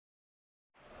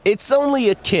It's only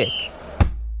a kick,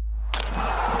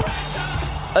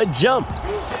 a jump,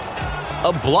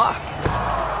 a block.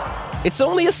 It's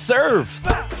only a serve.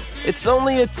 It's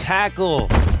only a tackle,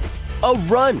 a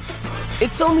run.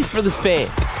 It's only for the fans.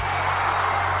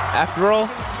 After all,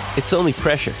 it's only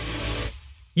pressure.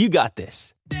 You got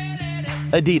this.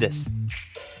 Adidas.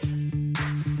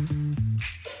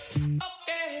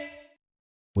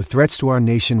 With threats to our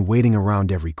nation waiting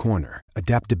around every corner,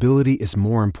 adaptability is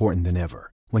more important than ever.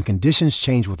 When conditions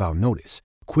change without notice,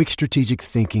 quick strategic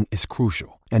thinking is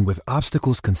crucial. And with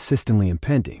obstacles consistently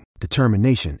impending,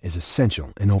 determination is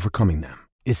essential in overcoming them.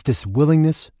 It's this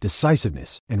willingness,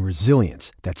 decisiveness, and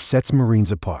resilience that sets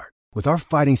Marines apart. With our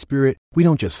fighting spirit, we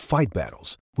don't just fight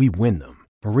battles, we win them.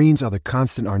 Marines are the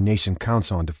constant our nation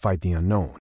counts on to fight the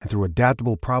unknown. And through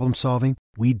adaptable problem solving,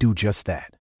 we do just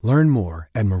that. Learn more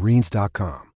at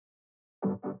marines.com.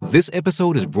 This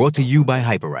episode is brought to you by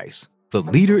Hyperice, the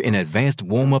leader in advanced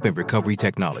warm-up and recovery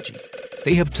technology.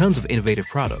 They have tons of innovative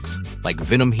products, like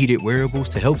Venom-heated wearables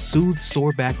to help soothe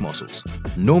sore back muscles,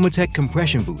 Normatec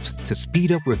compression boots to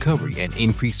speed up recovery and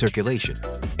increase circulation,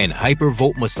 and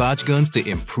Hypervolt massage guns to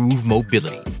improve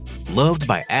mobility. Loved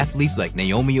by athletes like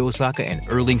Naomi Osaka and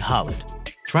Erling Haaland.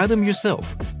 Try them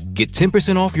yourself. Get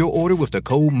 10% off your order with the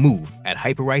code MOVE at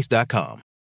Hyperice.com.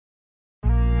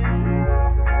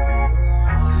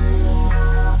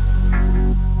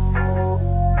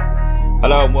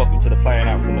 Hello and welcome to the Playing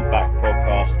Out from the Back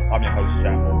podcast. I'm your host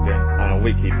Sam Morgan, and on a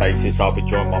weekly basis I'll be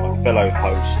joined by my fellow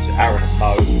hosts Aaron and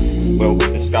Mo, where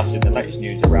we'll be discussing the latest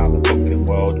news around the footballing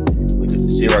world with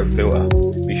zero filter.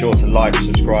 Be sure to like,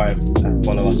 subscribe and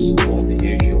follow us on the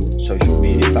usual social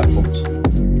media platforms.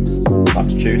 Time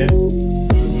to tune in.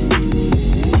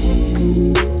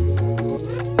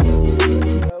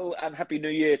 Hello and Happy New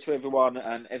Year to everyone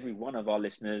and every one of our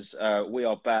listeners. We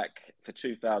are back for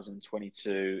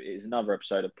 2022. It is another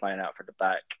episode of Playing Out from the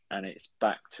Back, and it's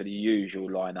back to the usual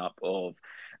lineup of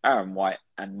Aaron White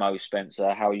and Mo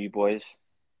Spencer. How are you boys?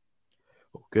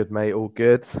 All good, mate. All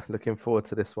good. Looking forward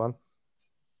to this one.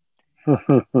 I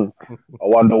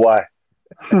wonder why.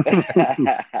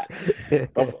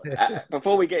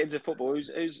 Before we get into football,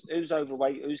 who's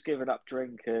overweight? Who's giving up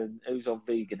drink? And who's on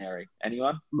veganary?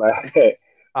 Anyone?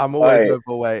 I'm always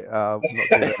overweight. I'm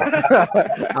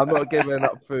not giving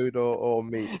up food or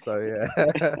meat. So yeah.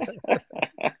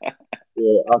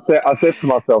 Yeah, I said to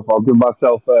myself, I'll give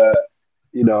myself a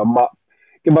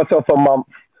month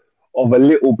of a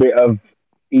little bit of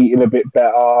eating a bit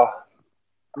better,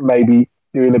 maybe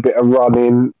doing a bit of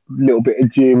running, a little bit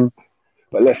of gym,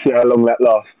 but let's see how long that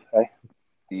lasts. Eh?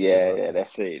 Yeah.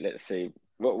 Let's see.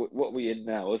 What we in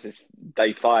now? What's this?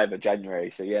 Day 5 of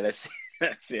January. So yeah, let's see.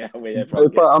 Let's see how we ever.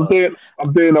 I'm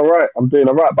doing all right.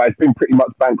 But it's been pretty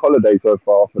much bank holiday so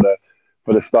far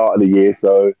for the start of the year.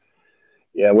 So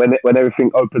yeah, when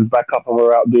everything opens back up and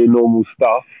we're out doing normal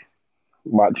stuff,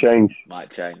 it might change.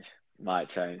 Might change.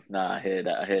 Nah, I hear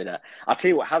that. I'll tell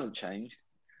you what hasn't changed.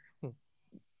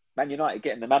 Man United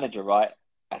getting the manager right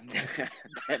and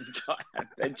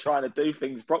then trying to do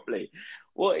things properly.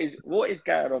 What is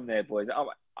going on there, boys?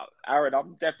 Aaron,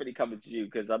 I'm definitely coming to you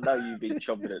because I know you've been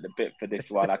chomping at the bit for this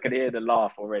one. I can hear the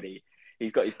laugh already.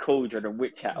 He's got his cauldron and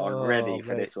witch hat on ready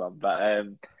for this one. But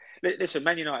listen,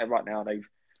 Man United right now, they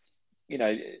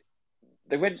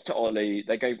went to Ollie.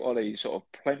 They gave Ollie sort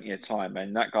of plenty of time,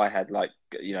 and that guy had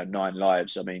 9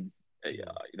 lives. I mean,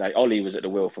 Ollie was at the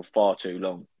wheel for far too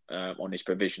long on his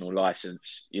provisional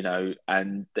license,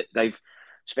 and they've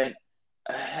spent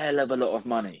a hell of a lot of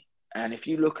money. And if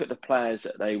you look at the players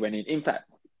that they went in fact,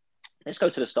 let's go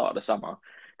to the start of the summer,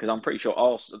 because I'm pretty sure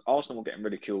Arsenal were getting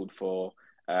ridiculed for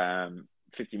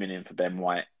 50 million for Ben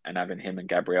White and having him and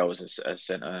Gabriel as a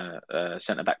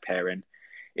centre-back pairing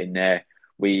in there.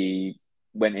 We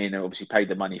went in and obviously paid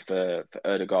the money for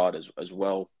Ødegaard as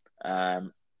well.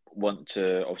 Want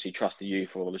to obviously trust the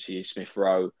youth for obviously Smith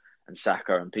Rowe and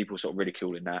Saka, and people sort of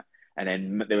ridiculing that. And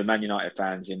then there were Man United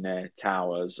fans in their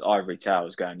ivory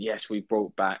towers going, yes, we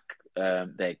brought back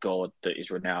their god that is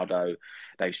Ronaldo.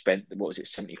 They've spent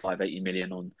 75-80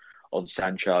 million on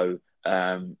Sancho,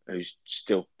 who's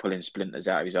still pulling splinters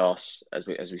out of his arse as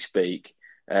we speak.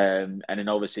 And then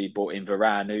obviously brought in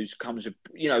Varane, who's comes with,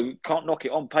 can't knock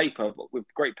it on paper, but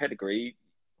with great pedigree.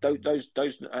 Those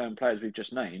players we've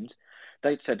just named,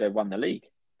 they said they won the league.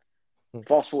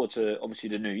 Fast forward to obviously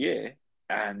the new year,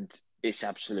 and it's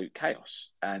absolute chaos.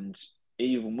 And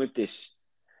even with this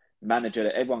manager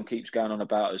that everyone keeps going on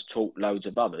about has taught loads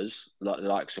of others, like the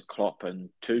likes of Klopp and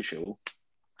Tuchel,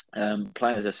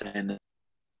 players are saying that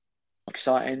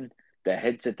exciting, their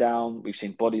heads are down. We've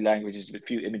seen body languages, a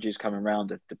few images coming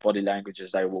around of the body language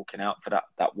as they were walking out for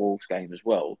that Wolves game as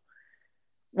well.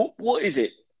 What is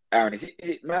it, Aaron? Is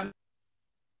it man?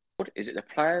 What is it? The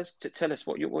players? To tell us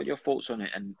what your thoughts on it,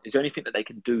 and is there anything that they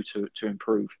can do to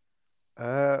improve?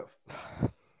 Uh,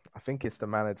 I think it's the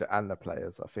manager and the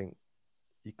players. I think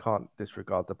you can't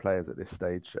disregard the players at this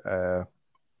stage,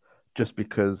 just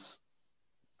because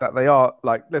that they are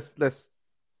like let's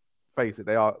face it,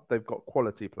 they've got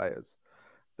quality players.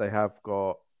 They have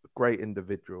got great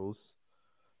individuals,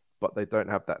 but they don't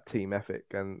have that team ethic.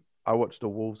 And I watched the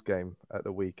Wolves game at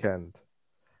the weekend,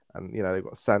 and they've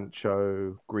got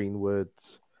Sancho, Greenwood,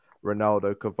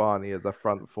 Ronaldo, Cavani as a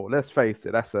front four. Let's face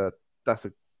it, that's a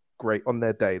great on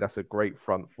their day. That's a great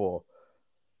front four,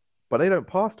 but they don't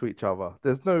pass to each other.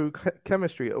 There's no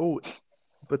chemistry at all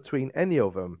between any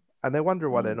of them, and they wonder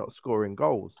why they're not scoring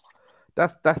goals.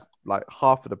 That's like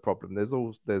half of the problem. There's a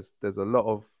lot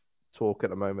of talk at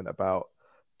the moment about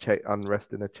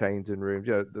unrest in the changing rooms.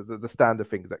 The standard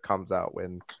things that comes out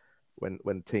when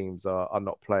teams are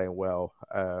not playing well.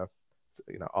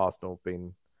 Arsenal have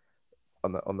been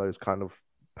on those kind of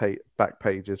back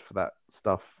pages for that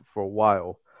stuff for a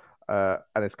while,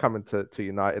 and it's coming to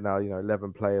United now.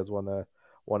 11 players want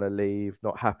to leave,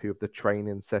 not happy with the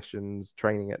training sessions,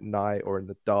 training at night or in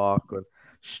the dark, and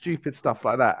stupid stuff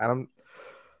like that. And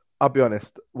I'll be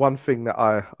honest, one thing that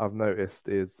I've noticed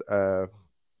is the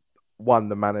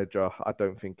manager I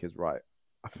don't think is right.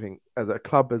 I think as a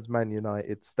club as Man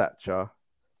United stature,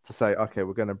 to say, okay,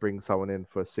 we're going to bring someone in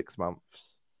for 6 months,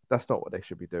 that's not what they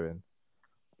should be doing.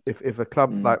 If a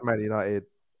club like Man United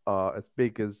are as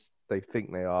big as they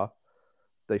think they are,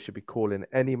 they should be calling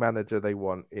any manager they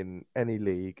want in any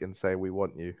league and say, we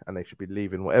want you, and they should be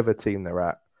leaving whatever team they're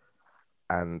at.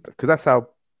 And because that's how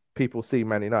people see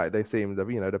Man United. They see him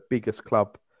the biggest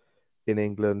club in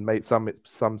England.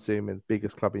 Some see him as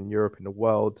biggest club in Europe, in the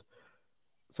world.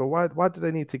 So why do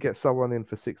they need to get someone in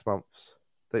for 6 months?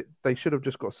 They should have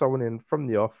just got someone in from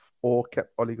the off, or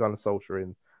kept Ole Gunnar Solskjaer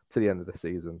in to the end of the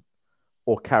season,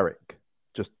 or Carrick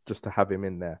just to have him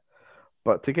in there.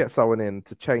 But to get someone in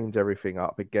to change everything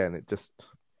up again, it just,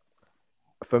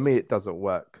 for me, it doesn't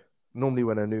work. Normally,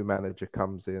 when a new manager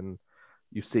comes in,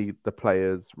 you see the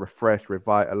players refreshed,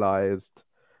 revitalized.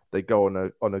 They go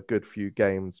on a good few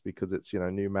games because it's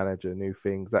new manager, new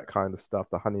things, that kind of stuff.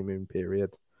 The honeymoon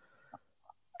period,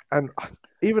 and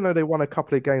even though they won a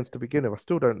couple of games to begin with, I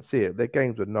still don't see it. Their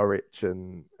games with Norwich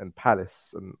and Palace,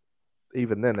 and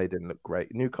even then they didn't look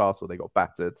great. Newcastle, they got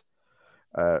battered,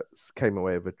 came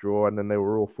away with a draw, and then they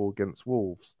were awful against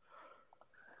Wolves.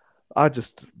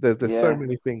 There's so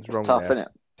many things wrong tough, there. Isn't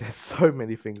it? There's so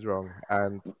many things wrong,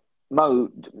 and Mo,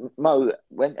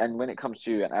 when it comes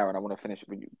to you and Aaron, I want to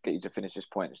get you to finish this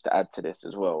point, just to add to this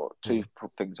as well. Two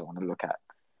things I want to look at.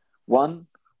 One,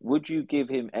 would you give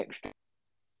him extra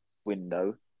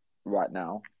window right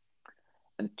now?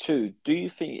 And two, do you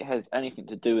think it has anything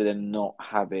to do with him not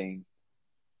having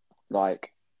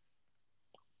like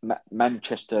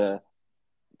Manchester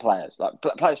players, like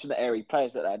players from the area,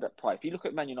 players that had that price? If you look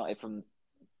at Man United from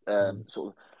sort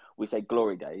of, we say,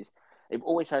 glory days, they've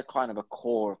always had kind of a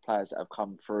core of players that have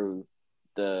come through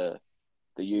the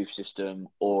youth system,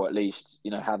 or at least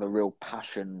have a real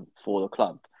passion for the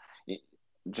club.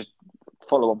 Just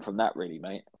follow on from that, really,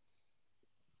 mate.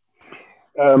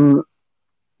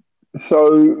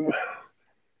 So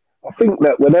I think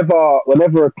that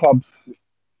whenever a club's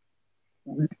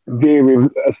veering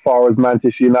as far as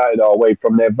Manchester United are away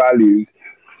from their values,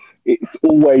 it's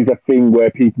always a thing where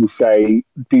people say,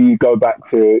 do you go back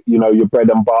to your bread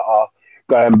and butter,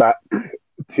 going back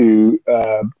to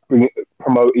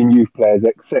promoting youth players,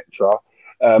 etc.,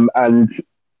 and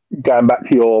going back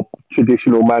to your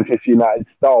traditional Manchester United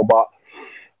style? But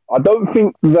I don't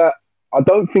think that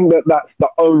that's the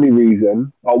only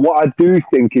reason. But what I do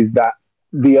think is that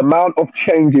the amount of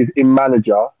changes in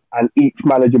manager, and each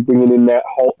manager bringing in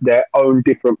their own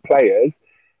different players,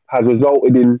 has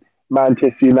resulted in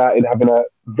Manchester United having a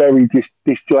very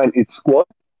disjointed squad.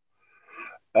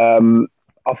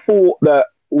 I thought that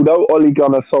although Ole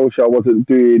Gunnar Solskjaer wasn't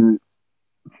doing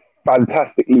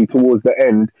fantastically towards the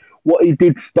end, what he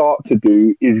did start to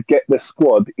do is get the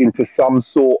squad into some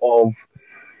sort of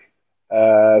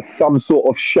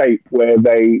shape where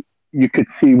you could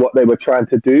see what they were trying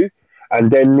to do. And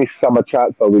then this summer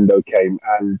transfer window came,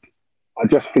 and I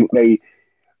just think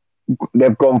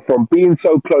they've gone from being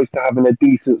so close to having a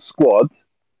decent squad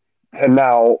to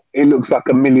now it looks like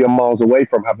a million miles away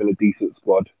from having a decent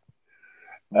squad.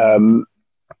 And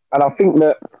I think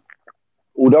that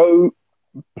although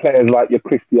players like your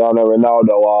Cristiano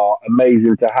Ronaldo are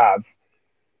amazing to have,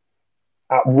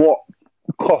 at what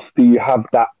cost do you have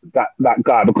that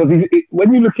guy? Because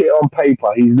when you look at it on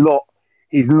paper,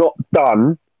 he's not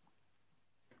done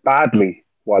badly.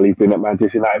 while he's been at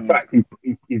Manchester United. In fact,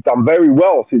 he's done very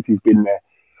well since he's been there.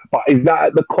 But is that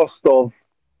at the cost of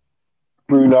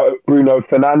Bruno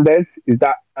Fernandes? Is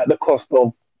that at the cost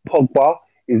of Pogba?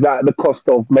 Is that at the cost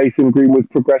of Mason Greenwood's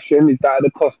progression? Is that at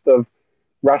the cost of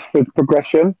Rashford's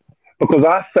progression? Because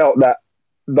I felt that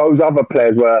those other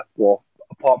players were, well,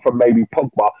 apart from maybe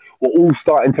Pogba, were all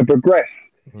starting to progress.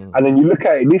 Mm. And then you look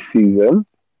at it this season,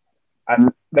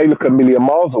 and they look a million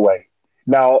miles away.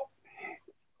 Now,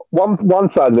 one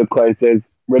side of the coin says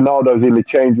Ronaldo's in the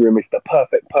change room. It's the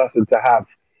perfect person to have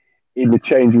in the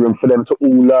change room for them to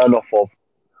all learn off of.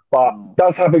 But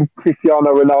does having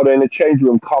Cristiano Ronaldo in the change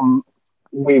room come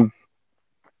with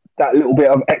that little bit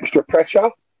of extra pressure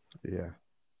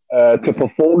to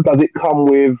perform? Does it come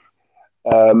with,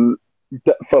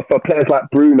 for players like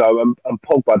Bruno and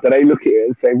Pogba, do they look at it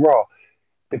and say, "Raw,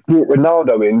 they brought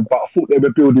Ronaldo in, but I thought they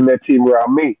were building their team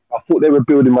around me. I thought they were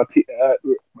building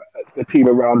the team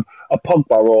around a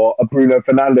Pogba or a Bruno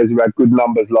Fernandes who had good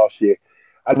numbers last year."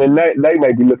 And then they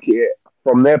maybe look at it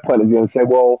from their point of view and say,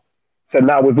 "Well, so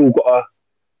now we've all got to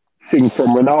sing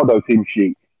from Ronaldo's hymn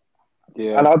sheet."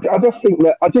 Yeah. And I just think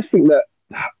that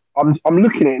I'm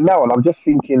looking at it now and I'm just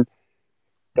thinking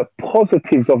the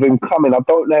positives of him coming. I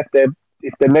don't know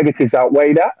if the negatives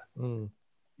outweigh that. Mm.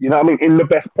 You know what I mean? In the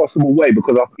best possible way,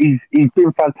 because he's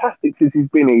been fantastic since he's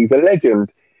been here. He's a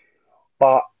legend.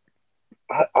 But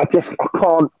I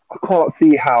can't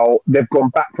see how they've gone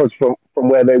backwards from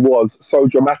where they was so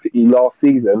dramatically last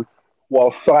season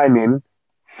while signing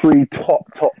 3 top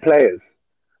players.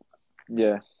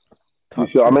 Yeah. You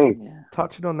see what I mean? Yeah.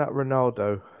 Touching on that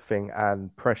Ronaldo thing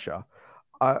and pressure,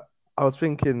 I was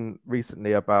thinking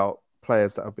recently about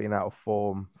players that have been out of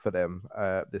form for them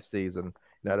this season.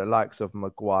 You know, the likes of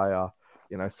Maguire,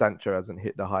 you know, Sancho hasn't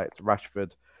hit the heights,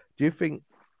 Rashford. Do you think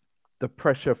the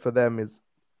pressure for them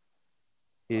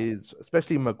is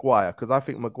especially Maguire? Because I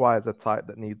think Maguire's a type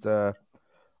that needs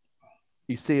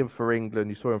you see him for England,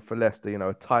 you saw him for Leicester, you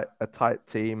know, a tight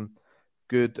team,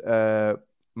 good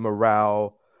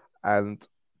morale. And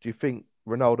do you think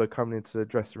Ronaldo coming into the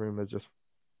dressing room has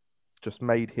just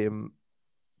made him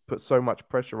put so much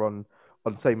pressure on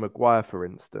say Maguire, for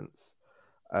instance,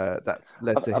 that's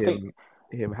led to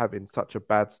him having such a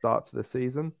bad start to the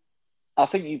season? I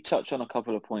think you've touched on a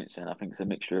couple of points, and I think it's a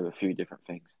mixture of a few different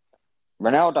things.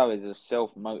 Ronaldo is a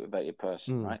self-motivated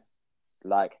person, right?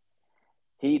 Like,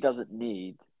 he doesn't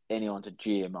need anyone to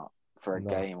G him up for a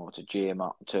game or to G him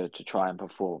up to try and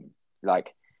perform.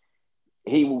 Like,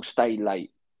 he will stay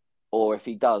late, or if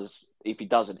he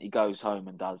doesn't, he goes home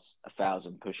and does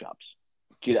 1,000 push-ups.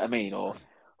 Do you know what I mean? Or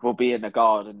will be in the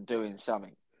garden doing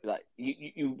something. Like,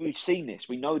 we've seen this,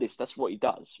 we know this. That's what he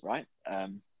does, right?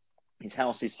 His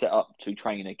house is set up to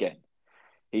train again.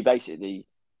 He basically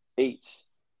eats,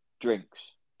 drinks,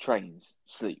 trains,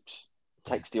 sleeps,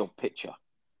 takes the odd picture,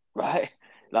 right?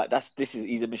 Like,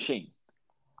 he's a machine.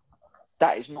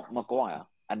 That is not Maguire,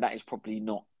 and that is probably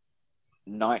not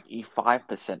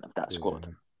 95% of that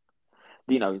squad.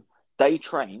 You know, they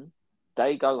train,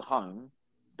 they go home,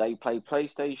 they play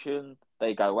PlayStation,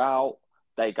 they go out,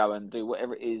 they go and do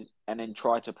whatever it is, and then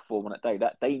try to perform on that day.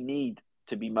 That they need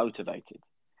to be motivated.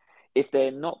 If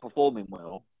they're not performing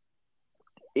well,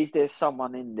 is there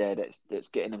someone in there that's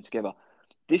getting them together?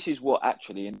 This is what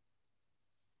actually,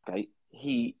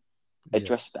 he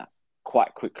addressed that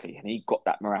quite quickly, and he got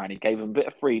that morale. He gave them a bit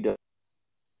of freedom,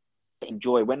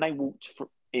 enjoy when they walked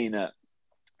in at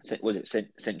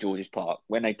St George's Park.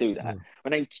 When they do that,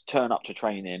 when they turn up to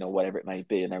training or whatever it may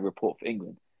be, and they report for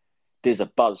England, there's a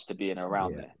buzz to being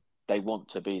around there. They want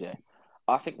to be there.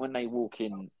 I think when they walk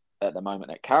in at the moment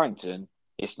at Carrington,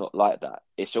 it's not like that.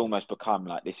 It's almost become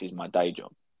like, this is my day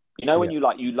job. You know, when you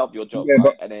love your job,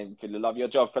 right? And then you love your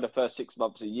job for the first 6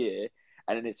 months a year,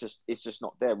 and then it's just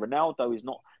not there. Ronaldo is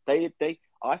not.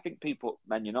 I think people at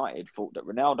Man United thought that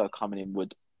Ronaldo coming in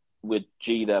would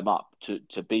G them up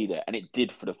to be there, and it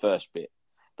did for the first bit.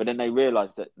 But then they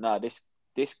realised that no,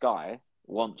 this guy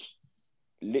wants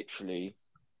literally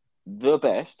the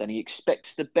best, and he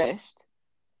expects the best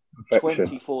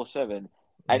 24/7,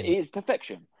 and it is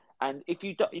perfection. And if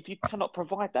you cannot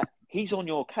provide that, he's on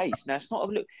your case. Now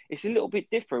it's a little bit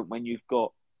different when you've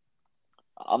got.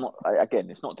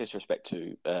 It's not disrespect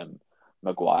to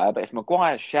Maguire, but if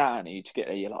Maguire's shouting at you to get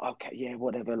there, you're like, okay, yeah,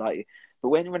 whatever. Like, but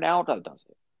when Ronaldo does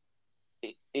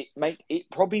it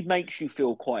probably makes you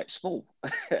feel quite small.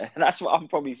 And that's what I'm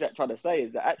probably trying to say,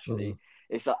 is that actually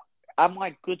it's like, am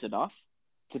I good enough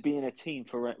to be in a team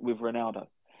with Ronaldo?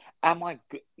 Am I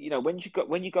good? You know, when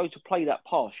you go to play that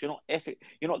pass, you're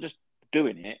not just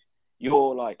doing it.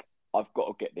 You're like, I've got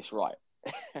to get this right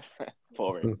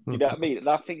for it. Do you know what I mean? And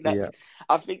I think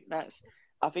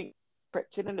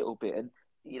crept in a little bit, and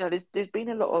there's been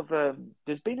a lot of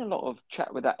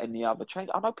chat with that in the other change.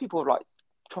 I know people are like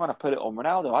trying to put it on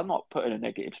Ronaldo. I'm not putting a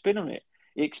negative spin on it.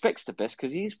 He expects the best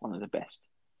because he is one of the best.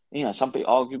 Some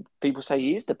people say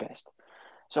he is the best.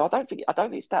 So I don't think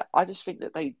it's that. I just think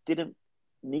that they didn't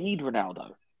need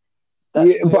Ronaldo. That's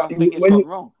where I think it's gone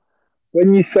wrong.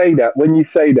 When you say that,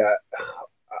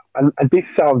 and this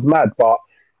sounds mad, but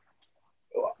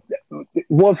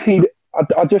was he?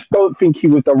 I just don't think he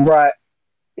was the right.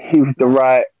 He was the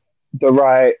right.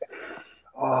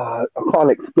 I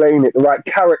can't explain it. The right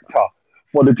character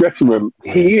for the dressing room.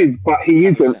 He is, but he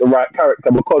isn't the right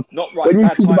character because not right. When you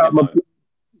talk about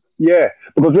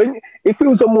because if it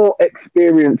was a more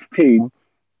experienced team,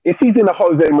 if he's in a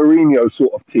Jose Mourinho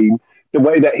sort of team, the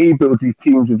way that he builds his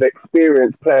teams with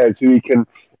experienced players who he can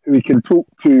talk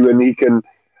to and he can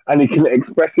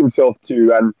express himself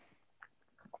to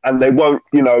and they won't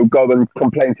go and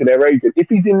complain to their agent. If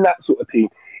he's in that sort of team,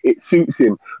 it suits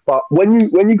him. But when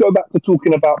you go back to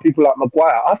talking about people like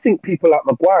Maguire, I think people like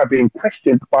Maguire are being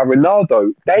questioned by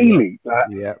Ronaldo daily.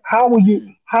 How are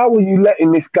you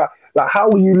letting this guy? Like, how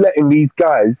are you letting these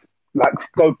guys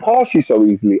go past you so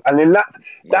easily? And then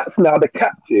that's now the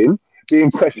captain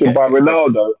being questioned by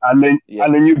Ronaldo, and then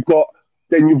you've got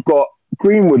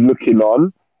Greenwood looking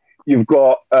on. You've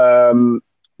got you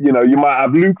might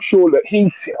have Luke Shaw. That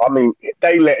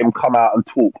they let him come out and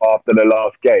talk after the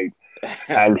last game,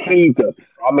 and he just,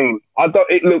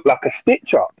 it looked like a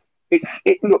stitch up. It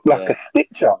looked like a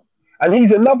stitch up, and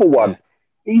he's another one.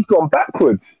 He's gone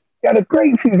backwards. He had a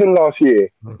great season last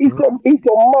year. Mm-hmm. He's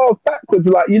gone miles backwards.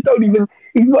 He's not even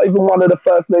one of the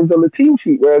first names on the team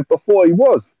sheet, whereas before he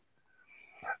was.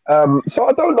 So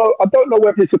I don't know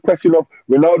whether it's a question of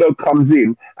Ronaldo comes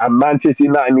in and Manchester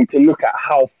United need to look at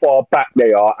how far back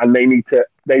they are and they need to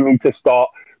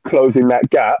start closing that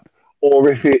gap,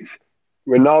 or if it's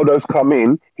Ronaldo's come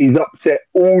in, he's upset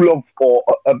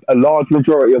a large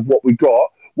majority of what we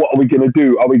got. What are we going to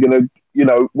do? Are we going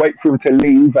to wait for him to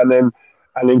leave and then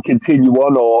continue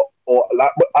on, or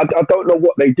I don't know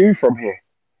what they do from here,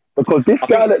 because this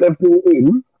guy that they've brought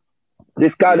in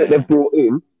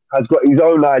has got his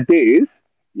own ideas,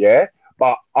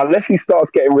 but unless he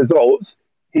starts getting results,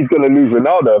 he's going to lose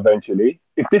Ronaldo eventually.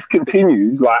 If this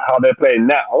continues like how they're playing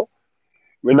now,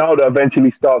 Ronaldo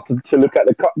eventually starts to look at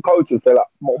the coach and say,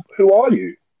 well, who are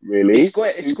you, really? It's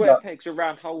square pegs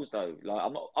around holes, though.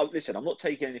 I'm not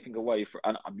taking anything away from.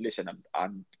 And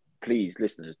please,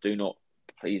 listeners, do not,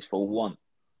 please, for one,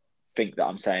 think that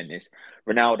I'm saying this.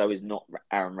 Ronaldo is not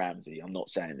Aaron Ramsey. I'm not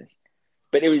saying this.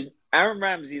 But Aaron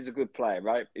Ramsey is a good player,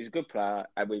 right? He's a good player,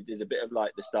 and there's a bit of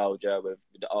nostalgia with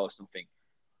the Arsenal thing.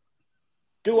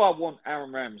 Do I want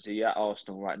Aaron Ramsey at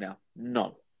Arsenal right now?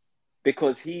 No,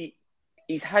 because he's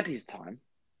had his time,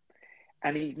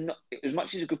 and he's not. As much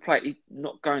as he's a good player, he's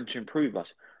not going to improve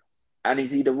us. And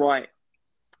is he the right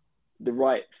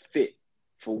fit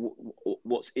for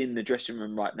what's in the dressing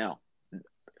room right now?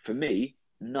 For me,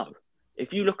 no.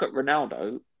 If you look at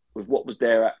Ronaldo with what was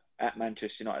there at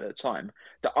Manchester United at the time,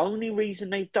 the only reason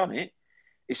they've done it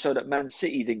is so that Man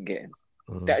City didn't get him.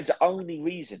 Mm. That is the only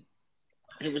reason.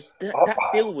 And it was that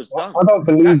deal was done. I don't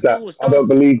believe that. I don't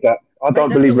believe that. I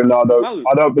don't believe Ronaldo. No.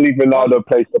 I don't believe Ronaldo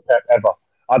plays for Pep ever.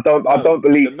 I don't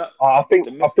believe. I think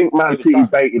Man City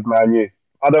baited Man U.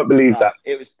 I don't believe that.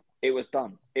 It was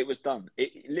done. It was done.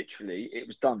 It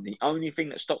was done. The only thing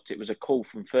that stopped it was a call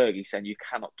from Fergie saying you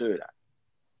cannot do that.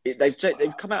 They've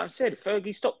come out and said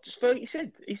Fergie stopped. Fergie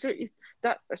said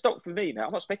that stopped for me. Now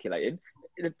I'm not speculating.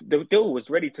 The deal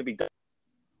was ready to be done.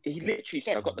 He literally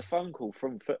said I got the phone call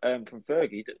from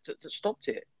Fergie to stop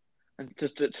it and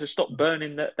to stop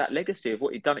burning that legacy of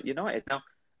what he'd done at United.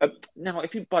 Now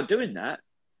if you, by doing that,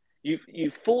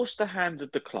 you've forced the hand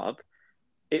of the club.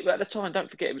 At the time, don't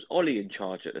forget, it was Ollie in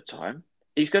charge at the time.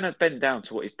 He's going to bend down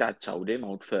to what his dad told him,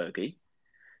 old Fergie.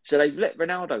 So they've let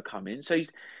Ronaldo come in. So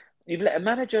you've let a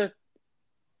manager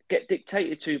get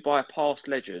dictated to by a past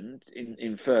legend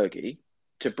in Fergie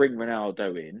to bring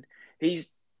Ronaldo in. He's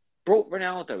brought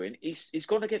Ronaldo in. He's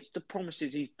gone against the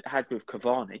promises he had with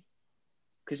Cavani,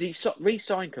 because he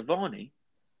re-signed Cavani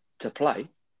to play.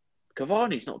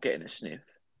 Cavani's not getting a sniff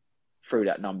through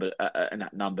that number and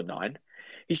that number 9.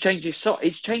 He's changed his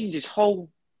whole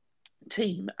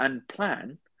team and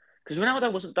plan, because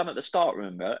Ronaldo wasn't done at the start.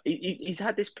 Remember, he's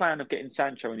had this plan of getting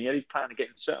Sancho, and he had his plan of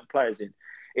getting certain players in.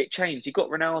 It changed. He got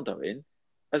Ronaldo in.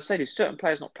 As I say, there's certain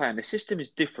players not playing. The system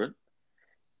is different.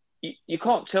 You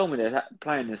can't tell me they're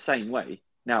playing the same way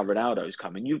now. Ronaldo's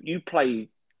coming. You play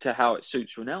to how it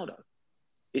suits Ronaldo.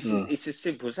 It's as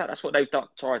simple as that. That's what they've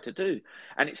tried to do,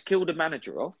 and it's killed the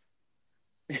manager off.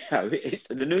 You know, it's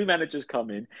the new manager's come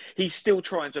in. He's still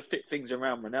trying to fit things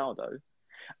around Ronaldo.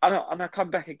 And I come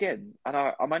back again, and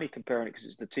I'm only comparing it because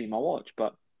it's the team I watch,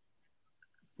 but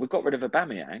we got rid of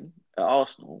Aubameyang at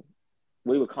Arsenal.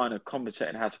 We were kind of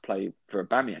compensating how to play for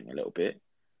Aubameyang a little bit.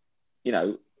 You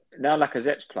know, now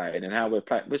Lacazette's playing and how we're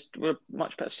playing, we're a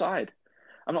much better side.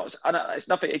 It's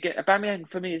nothing again. Aubameyang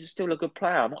for me is still a good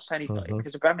player. I'm not saying he's not,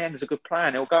 because Aubameyang is a good player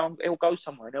and he'll go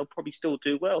somewhere and he'll probably still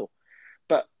do well.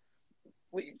 But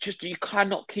you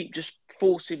cannot keep just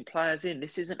forcing players in.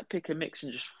 This isn't a pick and mix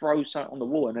and just throw something on the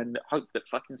wall and then hope that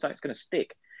fucking something's going to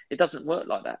stick. It doesn't work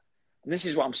like that. And this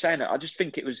is what I'm saying. I just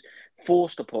think it was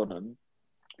forced upon him,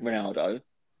 Ronaldo,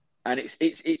 and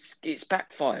it's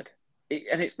backfired.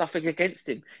 And it's nothing against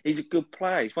him. He's a good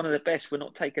player. He's one of the best. We're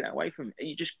not taking that away from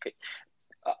him.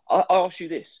 I ask you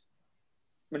this: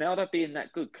 Ronaldo being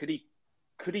that good, could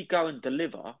he go and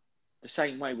deliver the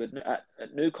same way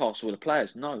at Newcastle with the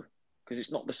players? No, because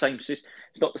it's not the same system.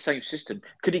 It's not the same system.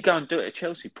 Could he go and do it at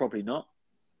Chelsea? Probably not,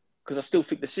 because I still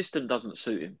think the system doesn't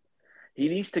suit him. He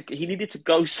needed to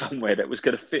go somewhere that was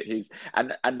going to fit his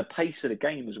and the pace of the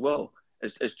game as well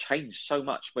has changed so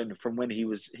much from when he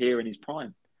was here in his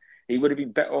prime. He would have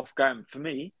been better off going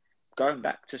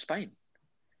back to Spain.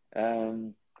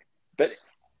 But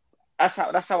that's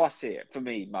how I see it for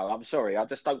me, Mo. I'm sorry, I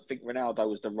just don't think Ronaldo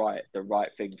was the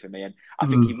right thing for me, and I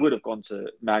think he would have gone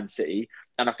to Man City.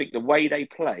 And I think the way they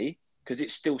play, because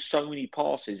it's still so many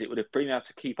passes, it would have been able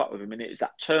to keep up with him. And it's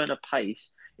that turn of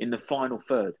pace in the final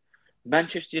third.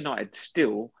 Manchester United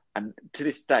still, and to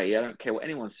this day, I don't care what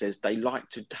anyone says, they like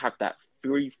to have that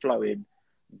free-flowing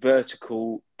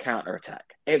vertical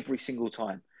counter-attack every single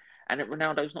time. And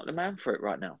Ronaldo's not the man for it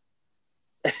right now.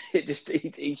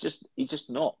 He's just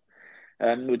not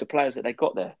with the players that they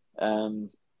got there. And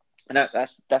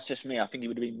that's just me. I think he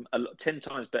would have been 10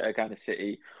 times better going to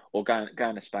City or going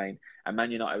to Spain, and Man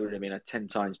United would have been 10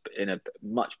 times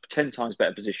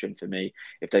better position for me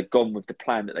if they'd gone with the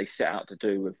plan that they set out to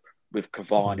do with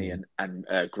Cavani and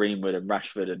Greenwood and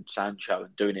Rashford and Sancho,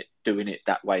 and doing it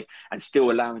that way, and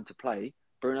still allowing to play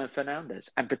Bruno Fernandes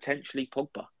and potentially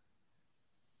Pogba.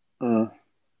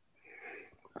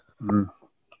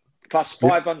 Plus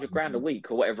 500 grand a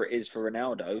week or whatever it is for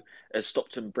Ronaldo has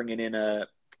stopped him bringing in a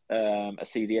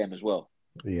CDM as well.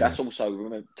 Yeah. That's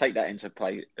also, take that into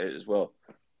play as well.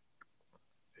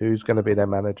 Who's going to be their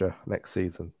manager next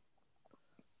season?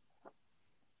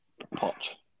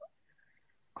 Poch.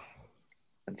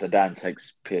 And Zidane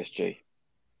takes PSG.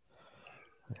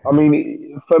 I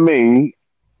mean, for me,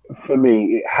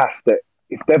 it has to.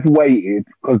 If they've waited,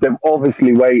 because they've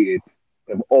obviously waited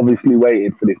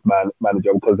for this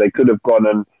manager, because they could have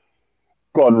gone,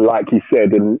 like you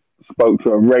said, and spoke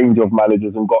to a range of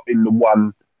managers and got in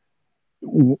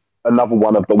another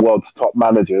one of the world's top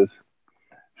managers.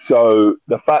 So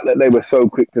the fact that they were so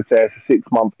quick to say it's a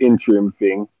 6-month interim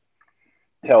thing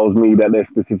tells me that they're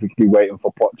specifically waiting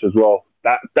for Poch as well.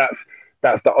 That's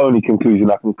the only conclusion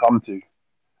I can come to.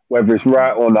 Whether it's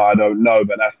right or not, I don't know,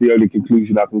 but that's the only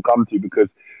conclusion I can come to, because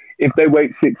if they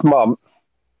wait 6 months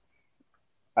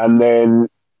and then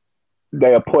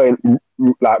they appoint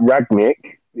like Ragnick,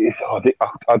 I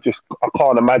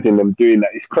can't imagine them doing that.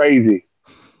 It's crazy.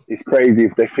 It's crazy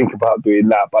if they think about doing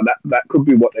that, but that could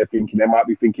be what they're thinking. They might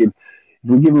be thinking, if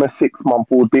we give him a 6-month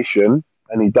audition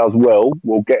and he does well,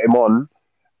 we'll get him on,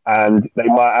 and they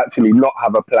might actually not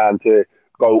have a plan to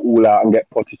go all out and get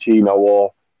Pochettino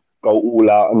or go all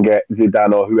out and get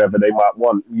Zidane or whoever they might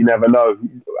want. You never know.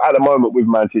 At the moment with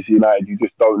Manchester United, you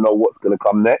just don't know what's going to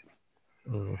come next.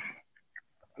 So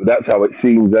that's how it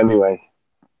seems anyway.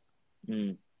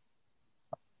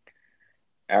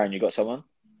 Aaron, you got someone?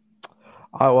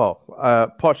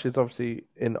 Poch is obviously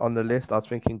on the list. I was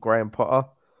thinking Graham Potter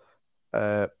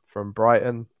from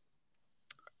Brighton.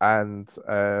 And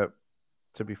to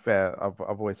be fair, I've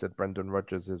always said Brendan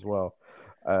Rodgers as well.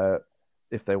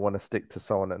 If they want to stick to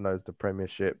someone that knows the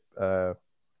Premiership,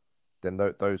 then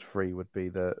those three would be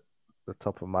the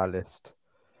top of my list.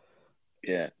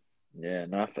 Yeah.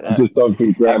 No, I just don't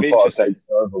think Graham Potter takes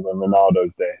over when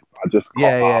Ronaldo's there. I just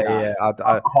can't.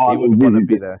 He would want to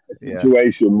be there.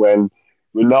 Situation when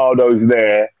Ronaldo's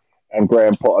there and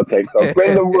Graham Potter takes over.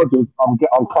 Brendan Rodgers, I'm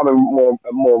coming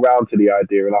more around to the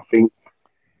idea, and I think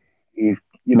he's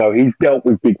dealt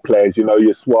with big players. Your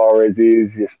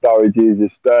Suarez's, your Sturridge's, your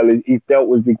Sterling. He's dealt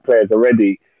with big players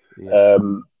already,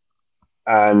 and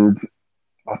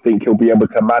I think he'll be able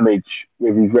to manage,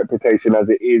 with his reputation as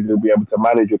it is, he'll be able to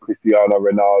manage a Cristiano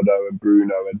Ronaldo and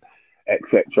Bruno and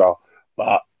etc.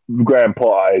 But Graham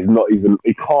Potter is not even.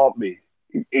 It can't be,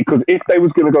 because if they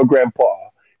was going to go Graham Potter,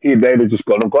 they'd have just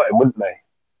gone and got him, wouldn't they?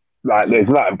 Like, there's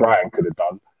nothing Brighton could have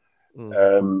done.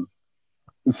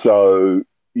 So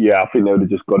yeah, I think they would have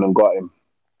just gone and got him.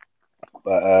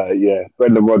 But yeah,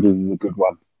 Brendan Rodgers is a good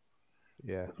one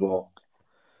Yeah. as well.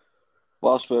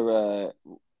 Whilst we're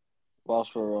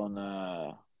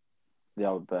on the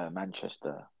old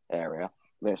Manchester area,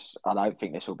 I don't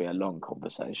think this will be a long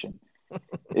conversation.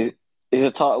 Is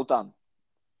the title done?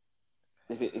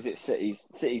 Is it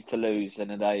City's to lose,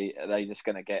 and are they just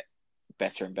going to get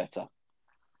better and better?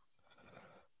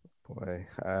 Boy,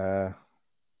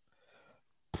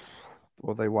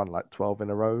 well, they won like 12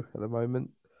 in a row at the moment,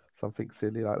 something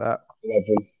silly like that.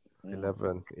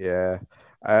 11, yeah.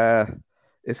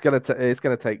 It's gonna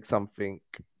take something.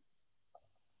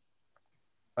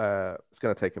 It's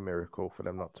gonna take a miracle for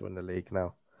them not to win the league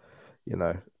now. You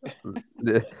know,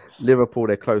 Liverpool,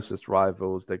 their closest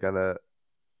rivals, they're gonna,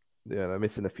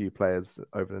 missing a few players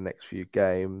over the next few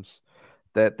games.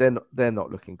 They're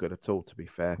not looking good at all. To be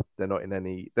fair, they're not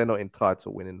in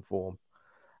title winning form.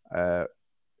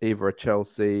 Either a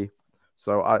Chelsea.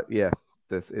 So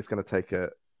it's going to take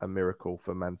a miracle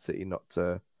for Man City not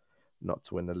to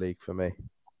win the league for me.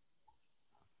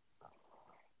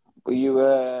 Will you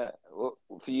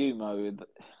for you, Mo?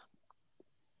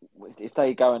 If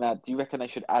they go and add, do you reckon they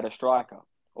should add a striker,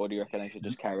 or do you reckon they should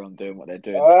just carry on doing what they're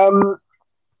doing?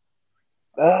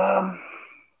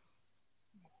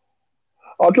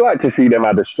 I'd like to see them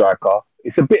add a striker.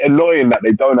 It's a bit annoying that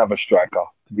they don't have a striker,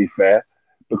 to be fair,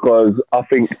 because I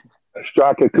think a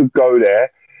striker could go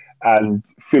there and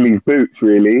fill his boots,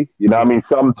 really. You know what I mean?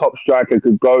 Some top striker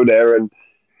could go there and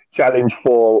challenge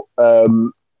for,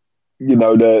 the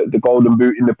Golden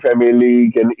Boot in the Premier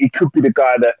League, and he could be the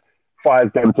guy that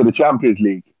fires them to the Champions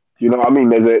League. Do you know what I mean?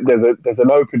 There's an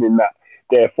opening that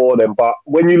there for them. But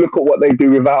when you look at what they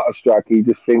do without a striker, you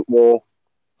just think, well,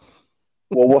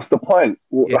 what's the point?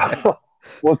 Yeah.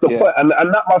 What's the point? And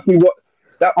that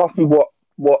must be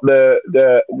what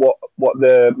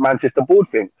the Manchester board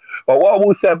think. But what I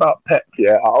will say about Pep,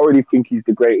 I already think he's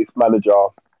the greatest manager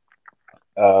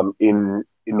in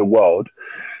the world.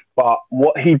 But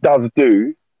what he does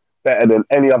do better than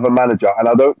any other manager, and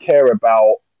I don't care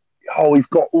about he's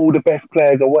got all the best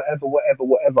players or whatever.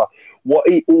 What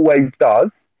he always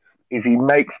does is he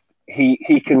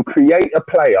can create a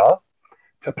player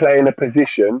to play in a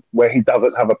position where he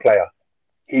doesn't have a player.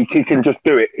 He can just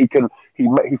do it. He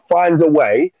finds a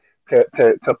way to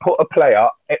put a player.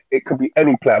 It could be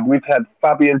any player. We've had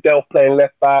Fabian Delph playing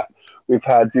left back. We've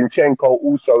had Zinchenko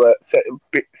also at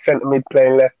centre mid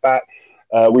playing left back.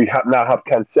 We now have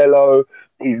Cancelo.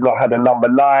 He's not had a number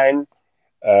 9.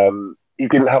 He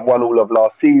didn't have one all of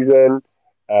last season.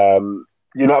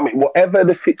 You know what I mean? Whatever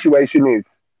the situation is,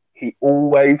 he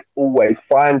always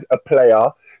finds a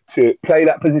player to play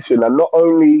that position, and not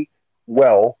only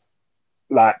well,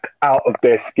 like out of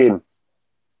their skin.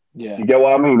 Yeah, you get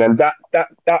what I mean. And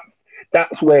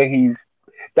that's where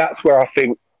I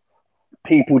think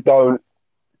people don't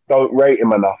rate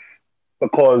him enough,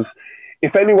 because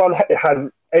if anyone has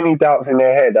any doubts in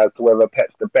their head as to whether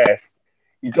Pep's the best,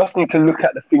 you just need to look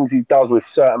at the things he does with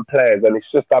certain players, and it's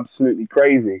just absolutely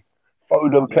crazy.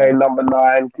 Foden playing number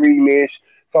 9, Grealish,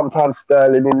 sometimes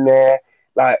Sterling in there.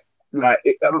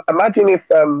 Imagine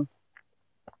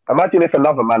if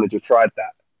another manager tried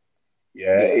that.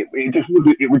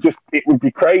 It would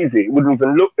be crazy. It wouldn't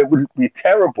even look. It would be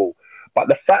terrible. But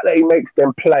the fact that he makes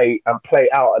them play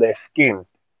out of their skin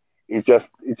is just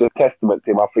testament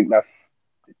to him. I think that's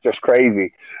just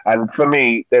crazy. And for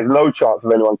me, there's no chance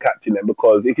of anyone catching them,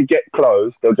 because if you get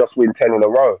close, they'll just win 10 in a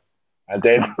row, and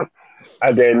then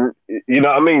you know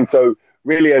what I mean. So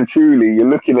really and truly, you're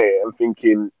looking at it and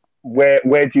thinking, where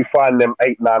do you find them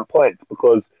 8-9 points?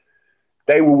 Because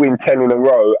they will win 10 in a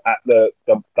row at the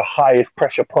highest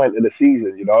pressure point of the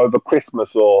season, over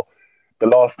Christmas or the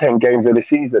last 10 games of the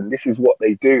season. This is what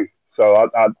they do. So I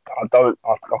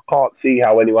can't see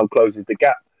how anyone closes the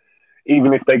gap,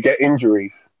 even if they get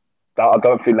injuries. I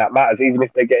don't think that matters. Even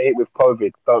if they get hit with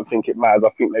COVID, I don't think it matters. I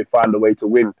think they find a way to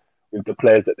win with the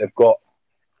players that they've got.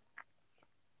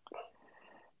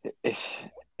 It's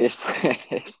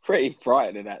pretty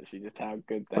frightening, actually, just how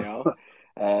good they are.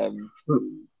 And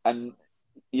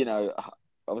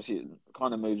obviously, it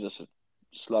kind of moves us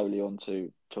slowly on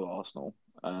to Arsenal,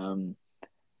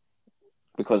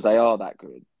 because they are that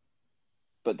good,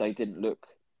 but they didn't look.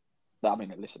 I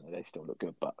mean, listen, they still look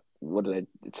good, but it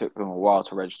took them a while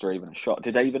to register even a shot.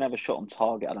 Did they even have a shot on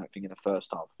target? I don't think in the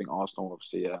first half. I think Arsenal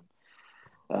obviously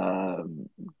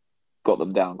got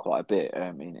them down quite a bit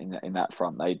in that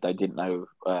front. They didn't know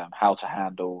how to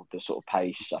handle the sort of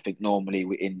pace. I think normally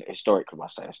historically,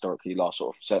 last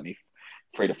sort of certainly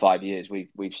 3 to 5 years,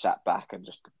 we've sat back and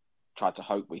just tried to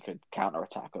hope we could counter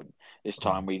attack them. This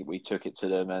time we took it to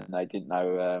them, and they didn't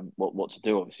know what to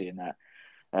do. Obviously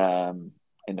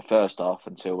in the first half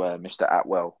until Mr.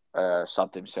 Atwell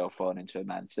subbed himself on into a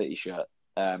Man City shirt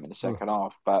in the second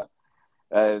half. But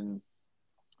it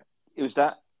was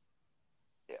that.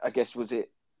 I guess was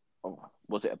it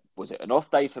an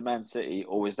off day for Man City,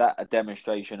 or was that a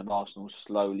demonstration of Arsenal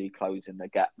slowly closing the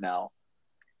gap now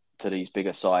to these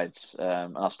bigger sides?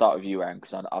 And I'll start with you, Aaron,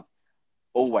 because I've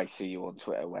always see you on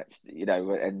Twitter, Wets,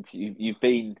 and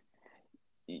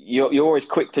you're always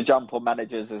quick to jump on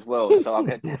managers as well. So I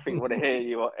definitely want to hear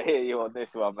you on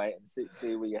this one, mate, and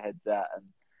see where your head's at.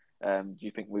 And do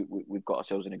you think we've got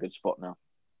ourselves in a good spot now?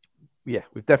 Yeah,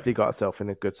 we've definitely got ourselves in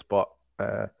a good spot.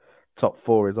 Top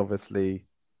four is obviously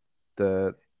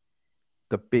the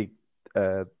big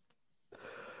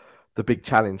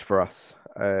challenge for us,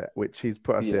 which he's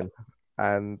put us in.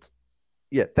 And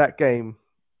yeah, that game,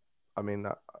 I mean,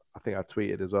 I think I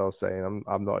tweeted as well saying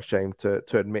I'm not ashamed to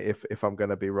admit if I'm going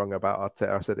to be wrong about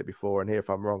Arteta. I said it before, and here if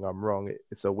I'm wrong, I'm wrong.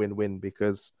 It's a win-win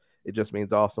because it just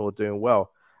means Arsenal are doing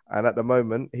well. And at the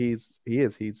moment, he's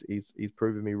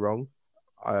proving me wrong.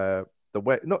 The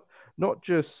way not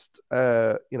just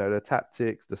the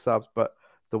tactics, the subs, but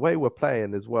the way we're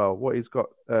playing as well. What he's got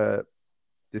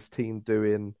this team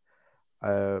doing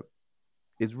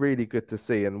is really good to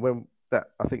see. And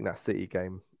I think that City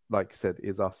game, like you said,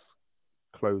 is us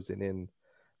closing in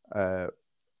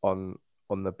on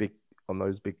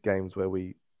those big games where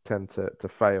we tend to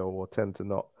fail or tend to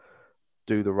not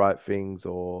do the right things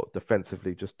or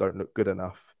defensively just don't look good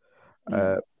enough.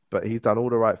 But he's done all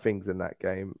the right things in that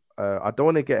game. I don't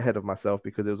want to get ahead of myself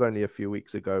because it was only a few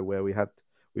weeks ago where we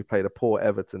played a poor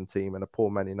Everton team and a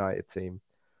poor Man United team,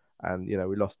 and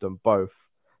we lost them both.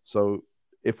 So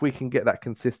if we can get that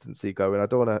consistency going, I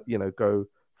don't want to go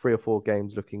 3 or 4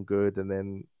 games looking good and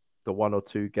then the 1 or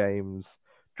 2 games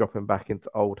dropping back into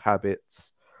old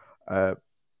habits.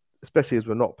 Especially as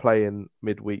we're not playing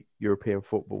midweek European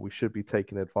football, we should be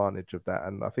taking advantage of that.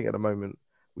 And I think at the moment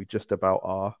we just about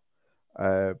are.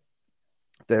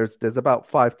 There's about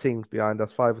 5 teams behind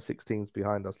us, 5 or 6 teams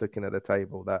behind us looking at the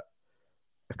table, that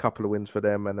a couple of wins for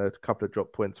them and a couple of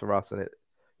drop points for us. And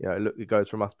it goes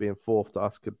from us being 4th to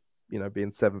us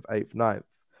being 7th, 8th, 9th.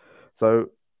 So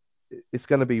it's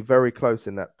going to be very close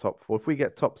in that top 4. If we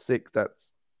get top 6,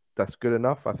 that's good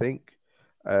enough, I think.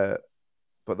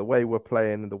 But the way we're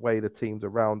playing and the way the teams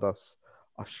around us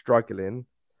are struggling,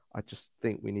 I just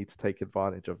think we need to take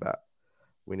advantage of that.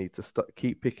 We need to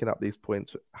keep picking up these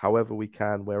points however we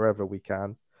can, wherever we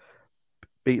can,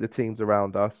 beat the teams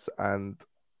around us, and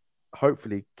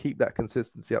hopefully keep that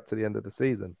consistency up to the end of the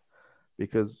season.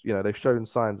 Because they've shown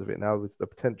signs of it now. With the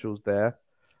potential's there.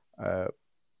 We're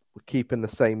keeping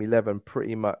the same 11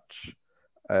 pretty much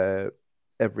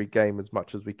every game as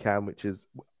much as we can,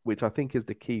 which I think is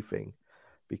the key thing.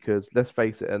 Because let's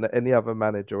face it, and any other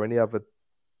manager or any other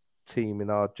team in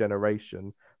our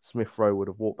generation, Smith Rowe would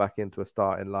have walked back into a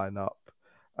starting lineup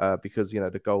because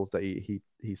the goals that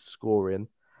he's scoring.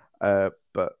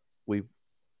 But we've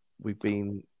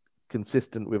been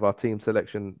consistent with our team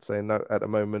selection, saying no at the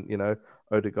moment.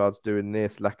 Odegaard's doing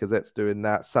this, Lacazette's doing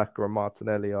that, Saka and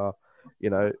Martinelli are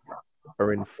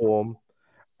in form,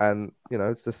 and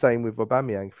it's the same with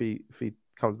Aubameyang. If he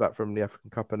comes back from the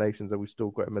African Cup of Nations and we've still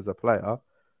got him as a player,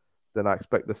 then I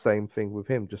expect the same thing with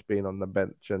him, just being on the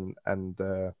bench and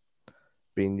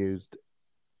being used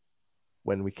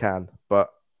when we can. But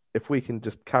if we can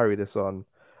just carry this on,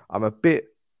 I'm a bit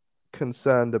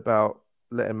concerned about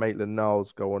letting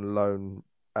Maitland-Niles go on loan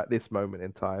at this moment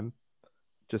in time,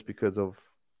 just because of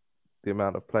the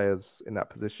amount of players in that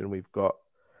position we've got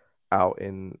out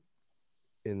in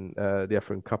the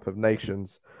African Cup of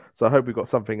Nations. So I hope we've got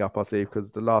something up our sleeve,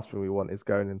 because the last thing we want is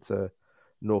going into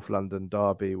North London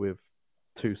derby with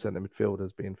 2 centre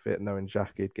midfielders being fit, knowing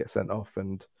Xhaka'd get sent off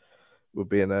and we'll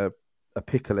be in a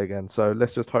pickle again. So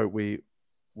let's just hope we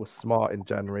were smart in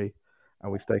January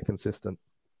and we stay consistent.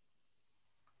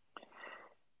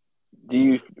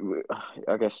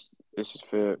 I guess this is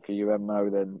for you and Mo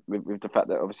then, with the fact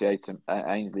that obviously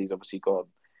Ainsley's obviously gone,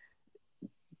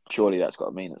 surely that's got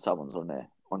to mean that someone's on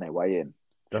their way in.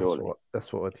 Surely.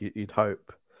 That's what you'd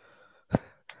hope,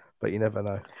 but you never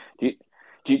know. Do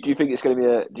you think it's going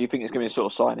to be a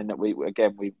sort of signing that we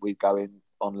go in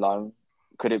on loan?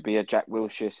 Could it be a Jack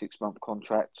Wilshere 6-month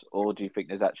contract, or do you think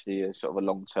there's actually a sort of a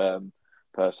long-term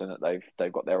person that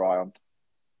they've got their eye on?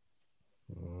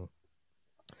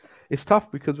 It's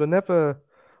tough because we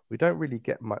don't really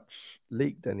get much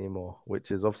leaked anymore,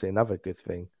 which is obviously another good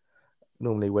thing.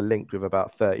 Normally we're linked with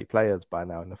about 30 players by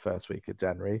now in the first week of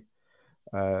January.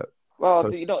 Well, So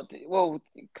do you not? Well,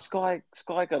 Sky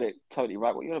got it totally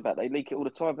right. What are you on about? They leak it all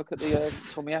the time. Look at the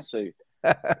Tomiyasu.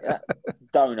 Yeah,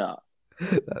 donut.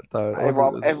 that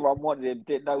Everyone wanted him.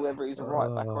 Didn't know whether he's a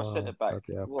right back or a oh, centre back.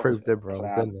 bloody hell. What Proved a him wrong,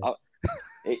 clown!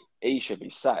 didn't He should be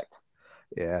sacked.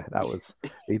 he? Yeah, that was.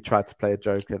 He tried to play a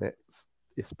joke and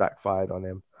it's backfired on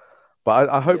him. But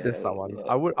I hope there's someone.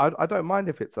 Yeah. I don't mind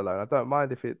if it's alone. I don't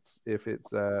mind if it's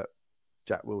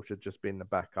Jack Wilshere just being the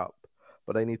backup.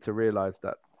 But they need to realise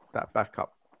that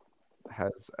backup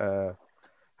has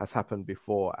happened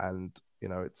before, and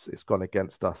it's gone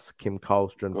against us. Kim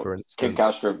Karlström, for instance. Kim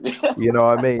Karlström. You know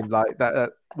what I mean? Like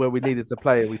that where we needed to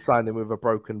play, and we signed him with a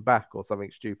broken back or something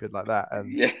stupid like that,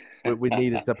 and Yeah. we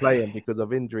needed to play him because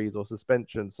of injuries or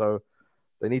suspension. So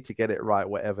they need to get it right,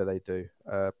 whatever they do.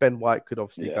 Ben White could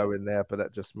obviously go in there, but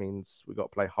that just means we got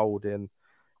to play holding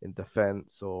in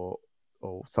defence or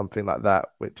something like that,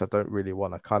 which I don't really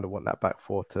want. I kind of want that back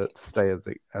four to stay as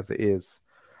it is.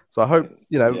 So I hope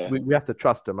we have to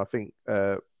trust them. I think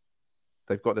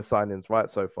they've got the signings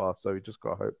right so far, so we just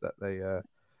got to hope that they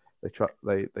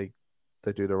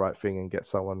do the right thing and get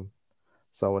someone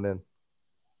in.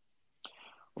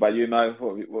 What about you, Mo?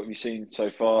 What have you seen so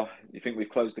far? You think we've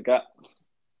closed the gap?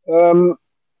 What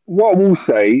I will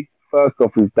say first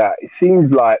off is that it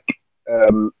seems like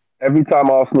every time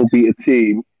Arsenal beat a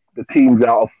team, the team's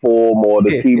out of form, or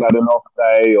the team had an off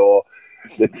day, or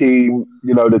the team,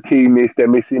 the team they're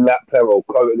missing that player or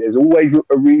coach. There's always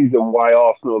a reason why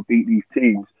Arsenal beat these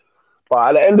teams. But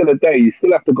at the end of the day, you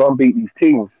still have to go and beat these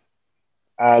teams.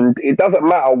 And it doesn't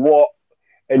matter what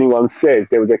anyone says.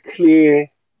 There was a clear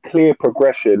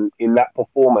progression in that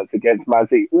performance against Man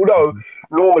City. Although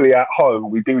normally at home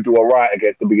we do all right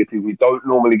against the bigger teams. We don't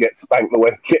normally get spanked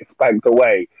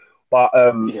away. But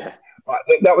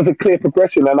that was a clear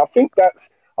progression, and I think that's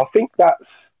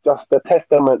just a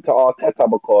testament to Arteta,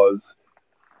 because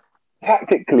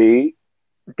tactically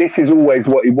this is always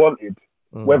what he wanted.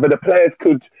 Whether the players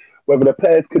could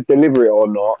deliver it or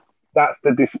not, that's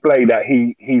the display that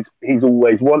he's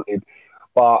always wanted.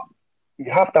 But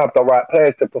you have to have the right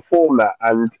players to perform that.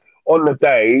 And on the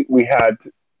day, we had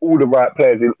all the right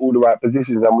players in all the right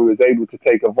positions, and we was able to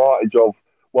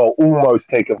almost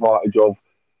take advantage of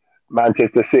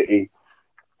Manchester City.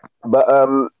 But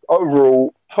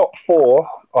overall, top four,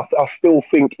 I still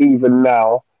think even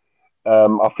now,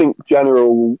 I think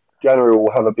January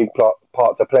will have a big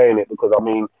part to play in it, because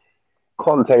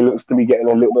Conte looks to be getting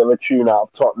a little bit of a tune out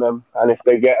of Tottenham, and if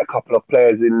they get a couple of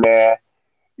players in there,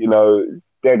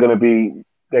 they're going to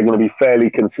be fairly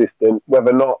consistent.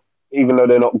 Whether not, even though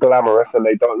they're not glamorous and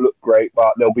they don't look great,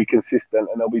 but they'll be consistent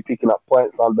and they'll be picking up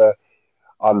points under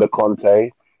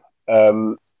Conte.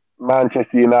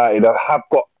 Manchester United have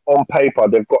got, on paper,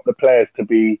 they've got the players to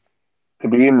be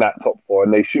in that top four,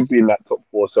 and they should be in that top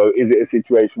four. So is it a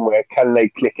situation where can they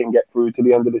click and get through to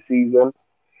the end of the season?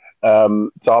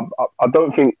 So I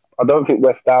don't think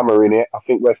West Ham are in it. I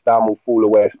think West Ham will fall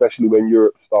away, especially when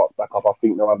Europe starts back up. I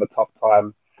think they'll have a tough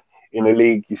time in the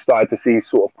league. You started to see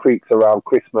sort of creaks around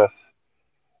Christmas,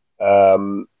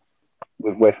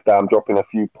 with West Ham dropping a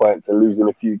few points and losing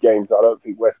a few games. I don't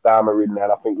think West Ham are in there,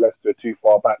 and I think Leicester are too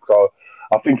far back. So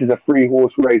I think it's a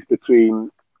 3-horse race between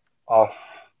us,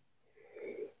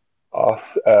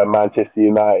 Manchester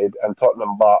United and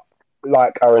Tottenham. But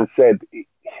like Aaron said,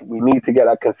 we need to get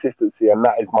that consistency, and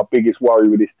that is my biggest worry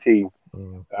with this team.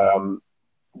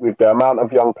 With the amount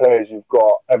of young players you've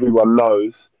got, everyone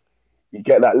knows you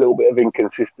get that little bit of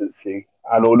inconsistency.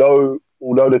 And although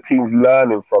the team's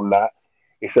learning from that,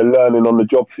 it's a learning on the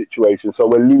job situation. So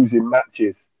we're losing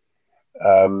matches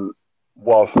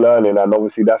whilst learning, and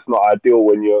obviously that's not ideal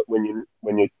when you're going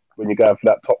for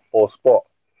that top four spot.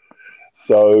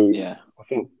 So yeah. I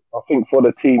think for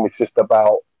the team, it's just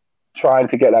about trying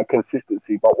to get that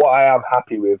consistency. But what I am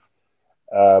happy with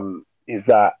is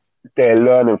that they're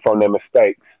learning from their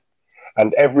mistakes.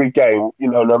 And every game,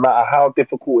 no matter how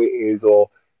difficult it is or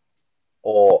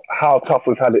how tough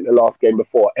we've had it the last game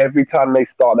before, every time they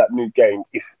start that new game,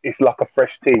 it's like a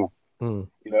fresh team.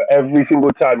 Every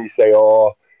single time you say,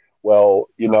 oh, well,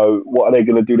 what are they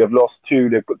going to do? They've lost 2.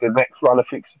 They've got the next run of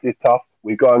fixtures is tough.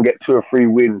 We go and get 2 or 3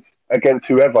 wins against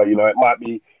whoever. It might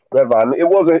be whoever. And it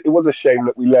was a shame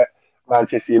that we let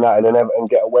Manchester United and Everton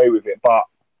get away with it. But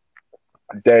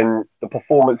then the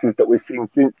performances that we've seen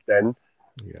since then,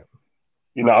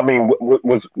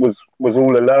 was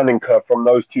all a learning curve from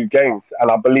those 2 games.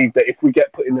 And I believe that if we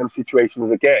get put in them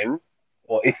situations again,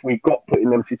 or if we got put in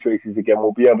them situations again,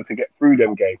 we'll be able to get through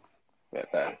them games.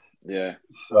 Yeah.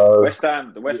 So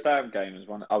the West Ham game was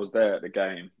one. I was there at the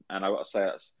game, and I got to say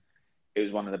it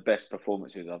was one of the best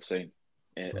performances I've seen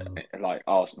in like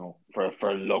Arsenal for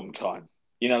a long time.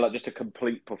 like just a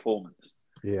complete performance.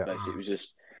 Yeah. Basically, it was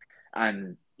just,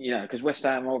 and because West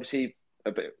Ham are obviously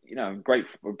a bit,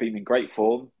 we've been in great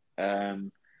form.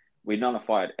 We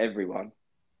nullified everyone.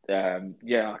 A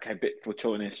bit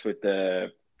fortuitous with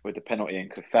the penalty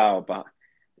and could foul, but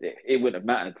it wouldn't have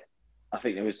mattered. I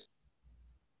think it was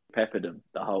peppered them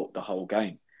the whole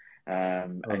game,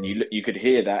 and you could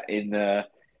hear that in the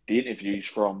interviews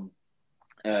from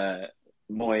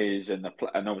Moyes and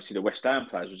obviously the West Ham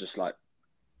players were just like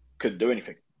couldn't do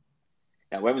anything.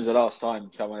 Now, when was the last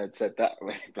time someone had said that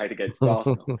when he played against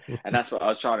Arsenal? And that's what I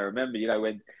was trying to remember.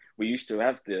 When we used to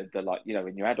have the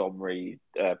when you had Omri,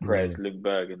 Perez,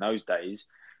 Lundberg in those days,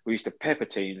 we used to pepper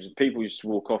teams and people used to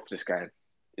walk off this game.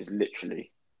 There's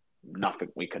literally nothing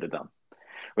we could have done.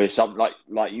 Whereas some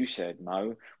like you said,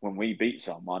 Mo, when we beat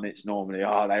someone, it's normally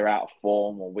they're out of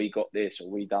form or we got this or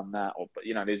we done that but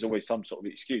there's always some sort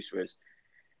of excuse. Whereas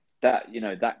that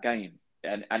that game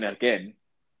and again,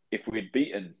 if we'd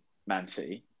beaten Man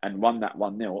City and won that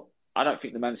 1-0, I don't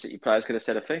think the Man City players could have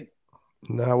said a thing.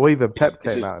 No, well, even Pep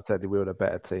came out and said we were the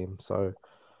better team. So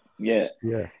yeah.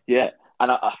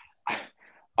 And I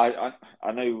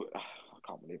know I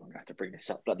can't believe I'm going to have to bring this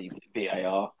up, bloody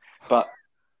VAR. But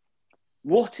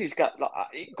what is that?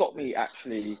 It got me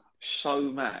actually so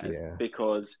mad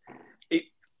because it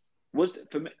was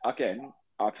for me again.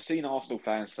 I've seen Arsenal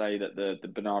fans say that the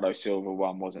Bernardo Silva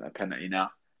one wasn't a penalty.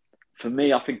 Now, for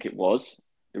me, I think it was.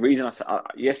 The reason I said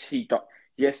yes,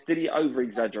 did he over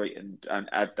exaggerate and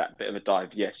add that bit of a dive?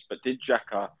 Yes, but did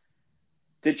Xhaka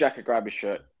grab his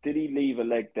shirt? Did he leave a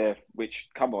leg there? Which,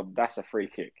 come on, that's a free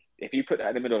kick. If you put that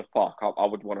in the middle of the park, I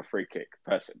would want a free kick.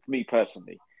 For me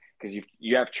personally, because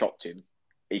you have chopped him.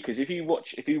 Because if you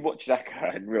watch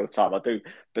Xhaka in real time, I do.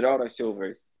 Bernardo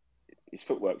Silva his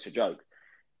footwork's a joke.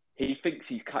 He thinks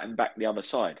he's cutting back the other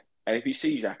side, and if you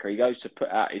see Xhaka, he goes to put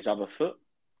out his other foot.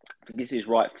 I think it's his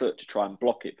right foot to try and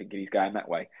block it, thinking he's going that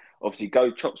way. Obviously,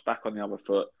 chops back on the other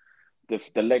foot.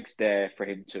 The leg's there for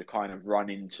him to kind of run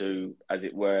into, as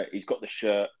it were. He's got the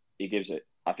shirt. He gives it.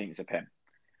 I think it's a pen.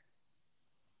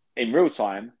 In real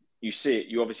time, you see it.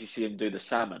 You obviously see him do the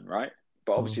salmon, right?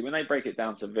 But obviously, when they break it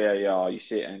down to VAR, you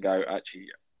see it and go, actually,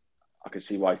 I can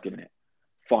see why he's giving it.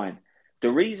 Fine.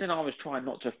 The reason I was trying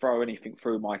not to throw anything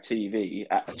through my TV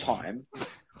at the time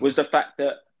was the fact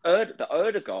that the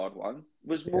Ødegaard one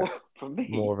was more, for me,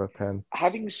 more of a pen.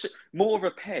 Having more of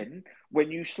a pen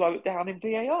when you slow it down in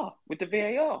VAR, with the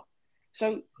VAR.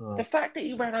 So the fact that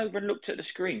he ran over and looked at the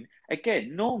screen,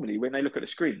 again, normally when they look at the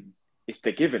screen,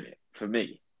 they're giving it for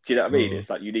me. Do you know what I mean? It's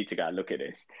like, you need to go and look at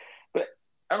this.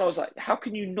 And I was like, how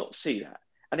can you not see that?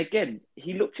 And again,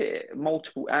 he looked at it at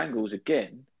multiple angles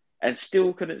again and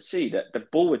still couldn't see that the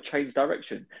ball had changed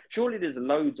direction. Surely there's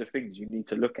loads of things you need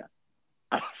to look at.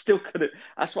 And I still couldn't.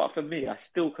 That's what, for me, I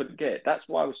still couldn't get it. That's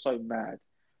why I was so mad,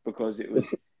 because it was,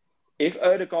 if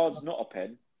Ødegaard's not a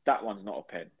pen, that one's not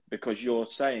a pen, because you're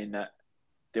saying that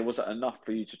there wasn't enough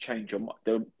for you to change your mind.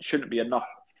 There shouldn't be enough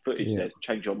footage there to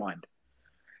change your mind.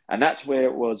 And that's where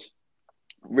it was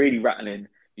really rattling.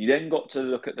 You then got to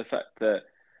look at the fact that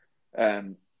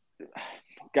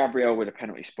Gabriel with a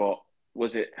penalty spot,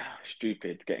 was it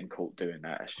stupid getting caught doing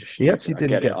that? It's just stupid. He actually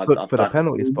didn't get booked for the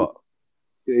penalty spot.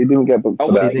 Yeah, he didn't get booked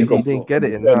for that. He didn't get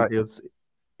it in that.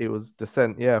 It was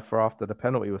dissent, for after the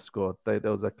penalty was scored. There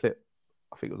was a clip,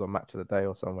 I think it was on Match of the Day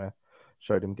or somewhere,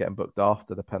 showed him getting booked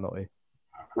after the penalty.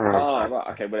 Oh, right.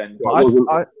 Okay, well then...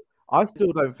 I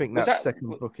still don't think that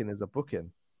second booking is a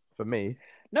booking for me.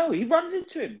 No, he runs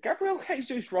into him. Gabriel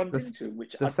Jesus runs into him.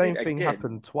 Which the same thing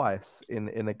happened twice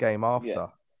in a game after,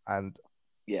 and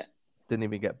didn't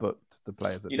even get booked. The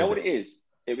players. You know what it is?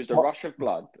 It was the rush of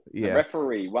blood. The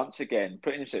referee once again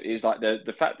putting himself. It was like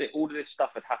the fact that all of this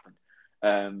stuff had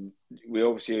happened. We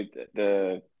obviously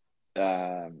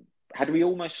had we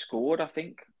almost scored? I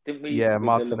think, didn't we? Yeah,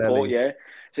 Martinelli.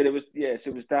 So there was. So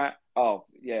it was that. Oh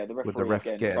yeah, the referee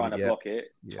again trying to block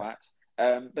it. Twat.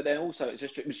 But then also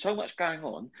it was so much going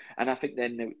on, and I think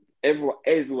then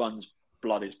everyone's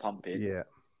blood is pumping. Yeah.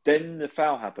 Then the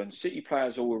foul happened. City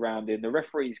players all around him. The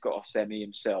referee's got a semi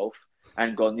himself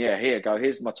and gone, here you go.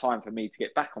 Here's my time for me to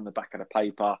get back on the back of the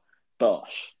paper.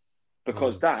 Bosh.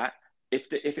 Because that,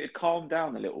 if it had calmed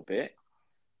down a little bit,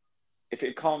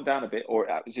 or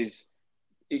it was his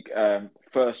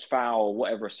first foul or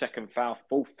whatever, a second foul,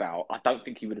 fourth foul, I don't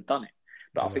think he would have done it.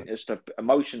 But I think it's the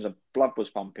emotions of blood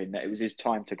was pumping, that it was his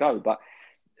time to go. But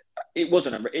it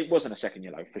wasn't a second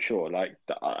yellow for sure. Like,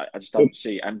 I just don't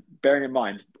see. And bearing in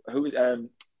mind,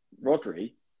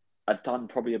 Rodri had done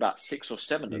probably about 6 or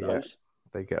 7 of those.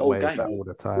 They get All away with game. that all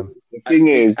the time. The thing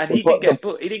is, and he didn't get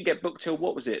booked. He didn't get booked till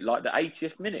what was it, like the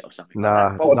 80th minute or something? Nah,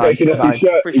 like that. Or taking off his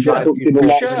shirt. For a He got shirt. booked in For the a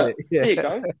match. shirt. Yeah. There you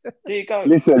go. There you go.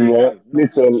 Listen, There you yeah, go.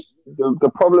 listen. Nonsense. The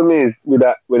problem is with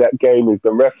that game is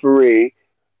the referee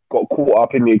got caught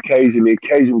up in the occasion. The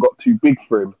occasion got too big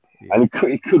for him, and he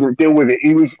couldn't deal with it.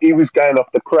 He was going off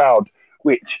the crowd,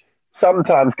 which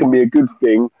sometimes can be a good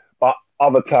thing, but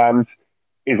other times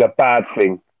is a bad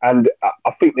thing. And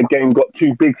I think the game got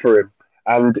too big for him,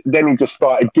 and then he just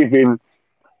started giving.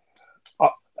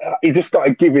 He just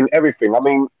started giving everything. I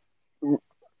mean,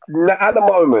 at the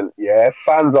moment, yeah,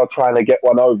 fans are trying to get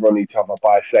one over on each other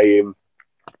by saying,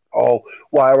 "Oh,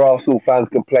 why are Arsenal fans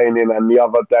complaining?" And the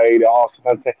other day, the Arsenal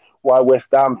fans say, "Why are West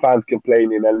Ham fans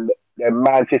complaining?" And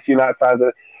Manchester United fans,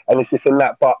 and it's this and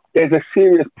that. But there's a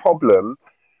serious problem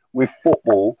with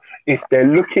football if they're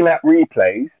looking at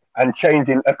replays and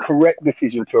changing a correct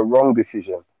decision to a wrong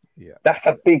decision. Yeah, that's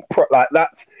a big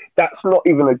that's not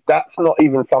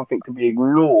even something to be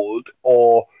ignored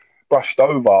or brushed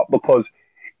over, because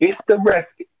if the ref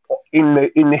in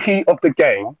the heat of the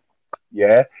game,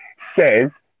 yeah,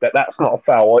 says that that's not a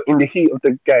foul, or in the heat of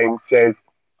the game says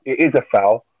it is a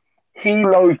foul, he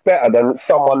knows better than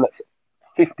someone that's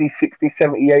 50, 60,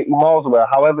 70, 80 miles away,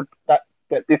 however that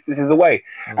distance is away.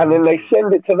 Mm-hmm. And then they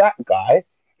send it to that guy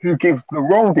who gives the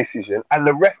wrong decision, and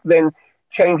the ref then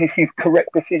changes his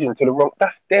correct decision to the wrong.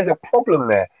 There's a problem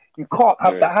there. You can't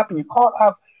have that happen. You can't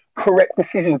have correct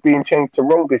decisions being changed to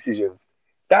wrong decisions.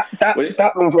 That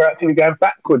means we're actually going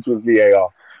backwards with VAR.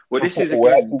 Well, this is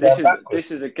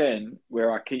again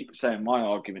where I keep saying my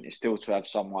argument is still to have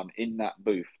someone in that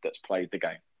booth that's played the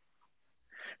game,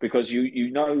 because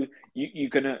you're gonna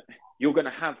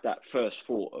have that first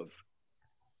thought of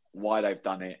why they've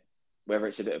done it, whether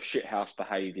it's a bit of shithouse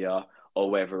behaviour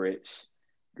or whether it's,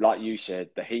 like you said,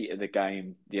 the heat of the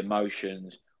game, the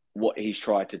emotions, what he's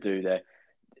tried to do there.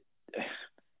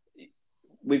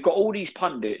 We've got all these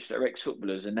pundits that are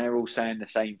ex-footballers and they're all saying the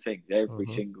same things every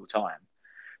single time.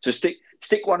 So stick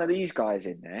one of these guys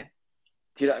in there.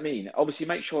 Do you know what I mean? Obviously,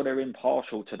 make sure they're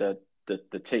impartial to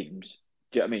the teams.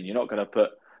 Do you know what I mean? You're not going to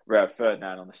put Rio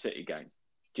Ferdinand on the City game.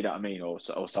 Do you know what I mean? Or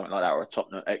something like that, or a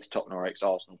ex-Tottenham or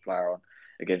ex-Arsenal player on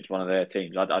against one of their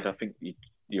teams. I don't think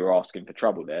you're asking for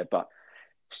trouble there, but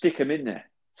stick them in there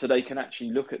so they can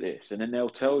actually look at this, and then they'll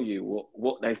tell you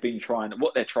what they're trying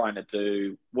to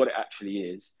do, what it actually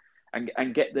is, and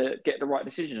get the right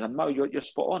decisions. And Mo, you're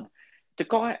spot on. The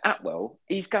guy Atwell,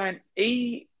 he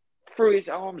threw his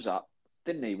arms up,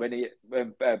 didn't he, when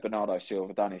Bernardo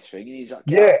Silva done his thing? He's like,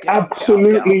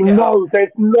 absolutely no.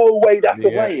 There's no way that's the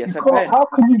way. How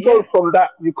can you go from that?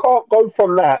 You can't go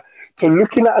from that to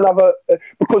looking at another,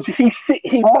 because he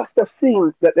must have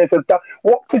seen that there's a.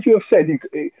 What could you have said?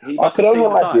 I could only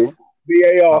imagine.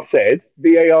 VAR said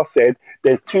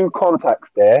there's two contacts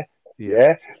there.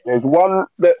 Yeah, there's one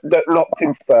that knocked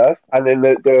him first, and then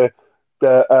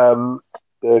the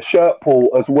shirt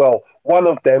pull as well. One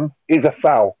of them is a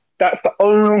foul. That's the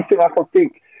only thing I can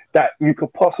think that you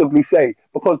could possibly say,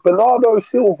 because Bernardo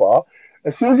Silva,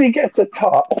 as soon as he gets a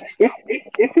touch, if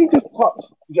he just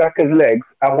touched Xhaka's legs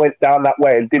and went down that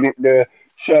way and the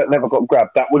shirt never got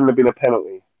grabbed, that wouldn't have been a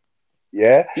penalty.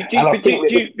 Yeah? Do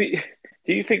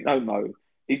you think, though, Mo,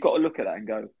 he's got to look at that and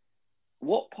go,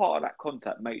 what part of that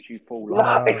contact makes you fall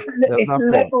like that? It's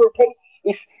never a penalty.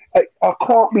 I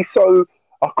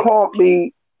can't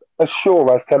be as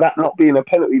sure as to that not being a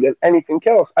penalty than anything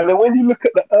else. And then when you look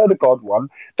at the Erdegaard one,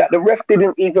 that the ref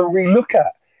didn't even relook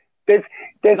at, there's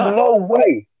no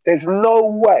way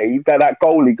that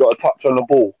goalie got a touch on the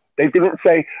ball. They didn't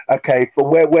say, okay,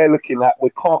 from where we're looking at, we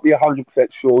can't be 100%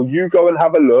 sure. You go and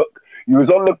have a look. You was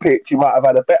on the pitch. You might have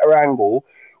had a better angle.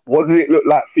 What did it look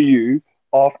like for you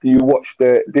after you watched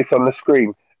this on the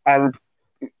screen? And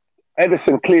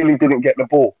Ederson clearly didn't get the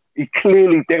ball. He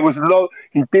didn't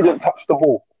touch the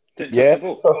ball. So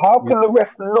how can the ref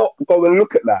not go and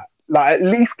look at that? Like, at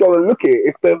least go and look at it.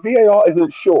 If the VAR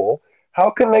isn't sure, how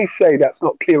can they say that's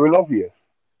not clear and obvious?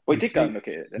 Well, he did go and look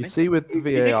at it, didn't he? You see with the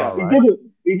VAR,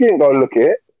 he didn't go and look at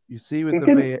it. You see with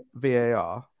the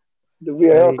VAR,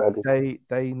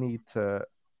 they need to,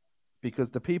 because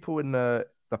the people in the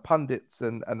pundits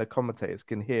and the commentators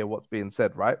can hear what's being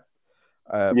said, right?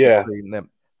 Between them.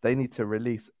 They need to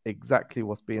release exactly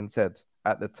what's being said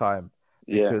at the time.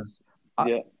 Because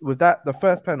with that, the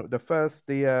first penalty,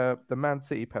 the Man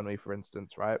City penalty, for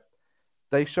instance, right?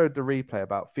 They showed the replay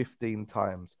about 15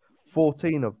 times.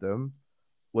 14 of them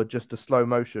were just a slow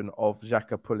motion of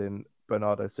Xhaka pulling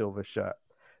Bernardo Silva's shirt.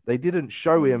 They didn't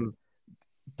show him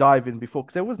diving before,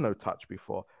 because there was no touch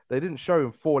before. They didn't show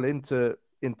him fall into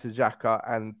Xhaka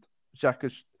and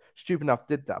Xhaka Stubenhoff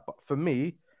did that. But for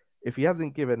me, if he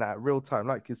hasn't given that real time,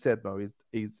 like you said, Mo,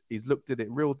 he's looked at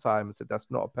it real time and said that's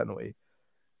not a penalty.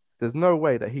 There's no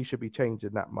way that he should be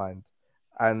changing that mind.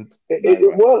 And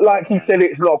it weren't like he said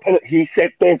it's not a penalty. He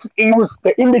said the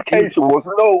indication was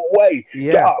no way.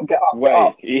 Yeah. Get up.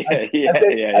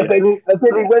 Yeah. And then he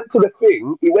went to the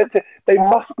thing. They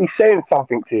must be saying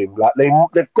something to him. Like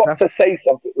they've got to say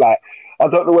something. Like I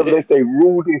don't know whether they say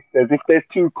rule this, as if there's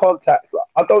two contacts.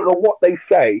 I don't know what they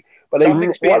say, but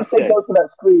once they go to that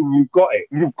screen, you've got it.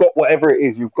 You've got whatever it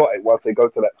is. You've got it once they go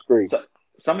to that screen. So,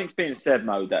 something's being said,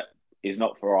 Mo, that is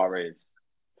not for our ears,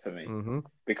 for me,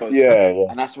 because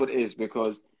and that's what it is,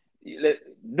 because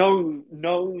none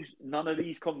of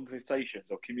these conversations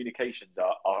or communications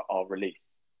are released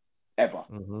ever.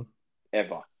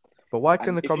 But why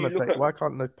can why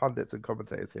can't the pundits and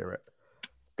commentators hear it?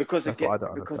 Because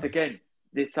again,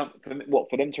 there's something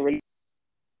for them to release.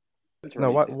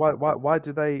 No,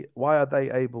 why are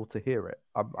they able to hear it?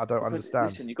 I don't understand.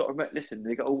 Listen, you got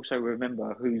to also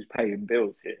remember who's paying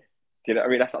bills here. Do you know what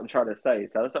I mean? That's what I'm trying to say.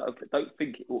 So I don't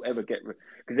think it will ever get,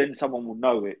 because then someone will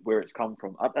know where it's come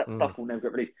from. That stuff will never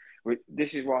get released.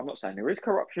 This is why I'm not saying there is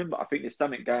corruption, but I think there's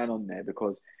something going on there,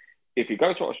 because if you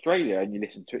go to Australia and you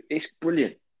listen to it, it's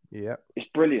brilliant. Yeah, it's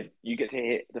brilliant. You get to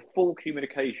hear the full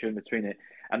communication between it,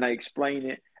 and they explain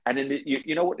it, and then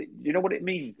you know what it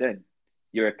means. Then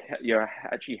you're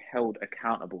actually held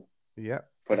accountable. Yeah,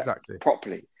 for that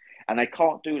properly, and they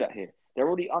can't do that here. They're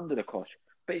already under the cosh,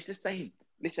 but it's the same.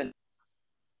 Listen.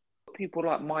 People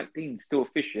like Mike Dean still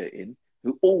officiating,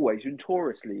 who always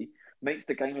notoriously makes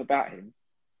the game about him.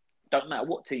 Doesn't matter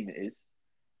what team it is.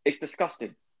 It's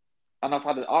disgusting. And I've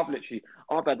had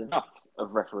enough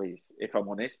of referees, if I'm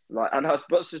honest. And I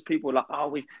suppose there's people like,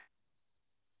 we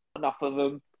enough of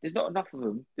them. There's not enough of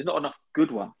them. There's not enough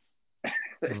good ones.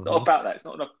 It's not about that. It's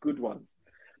not enough good ones,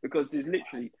 because there's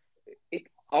literally.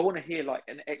 I want to hear like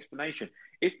an explanation.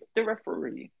 If the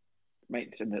referee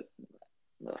makes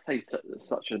let's say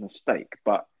such a mistake,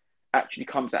 but actually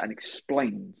comes out and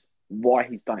explains why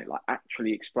he's done it, like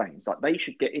actually explains, like they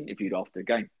should get interviewed after the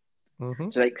game.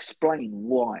 So they explain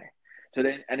why. So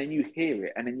then you hear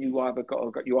it, and then you either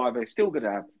still going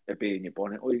to have a bee in your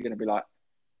bonnet, or you're going to be like,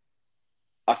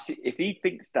 I see. If he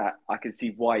thinks that, I can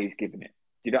see why he's giving it.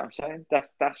 Do you know what I'm saying?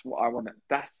 That's what I want.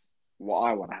 That's what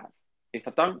I want to have. If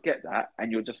I don't get that,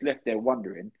 and you're just left there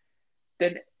wondering,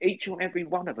 then each and every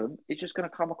one of them is just going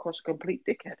to come across a complete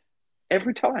dickhead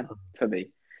every time for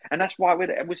me. And that's why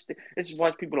this is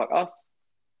why people like us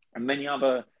and many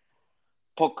other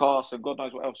podcasts and God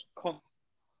knows what else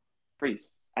freeze,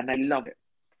 and they love it,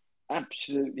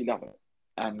 absolutely love it.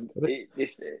 And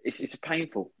it's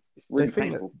painful. It's really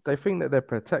painful. They think that they're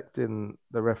protecting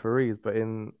the referees, but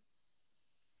in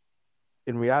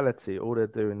reality, all they're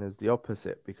doing is the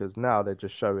opposite, because now they're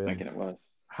just showing making it worse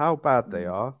how bad they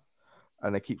are.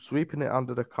 And they keep sweeping it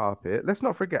under the carpet. Let's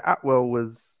not forget, Atwell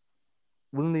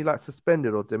wasn't he like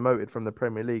suspended or demoted from the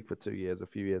Premier League for 2 years, a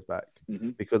few years back,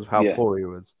 because of how poor he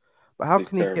was. But how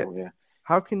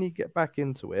can he get back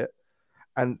into it?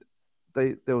 And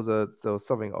there was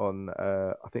something on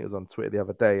I think it was on Twitter the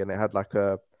other day, and it had like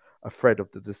a thread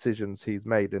of the decisions he's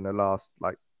made in the last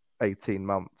like 18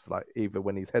 months, like either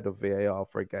when he's head of VAR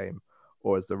for a game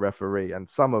or as the referee. And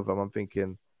some of them I'm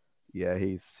thinking, yeah,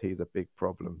 he's a big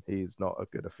problem. He's not a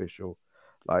good official.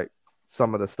 Like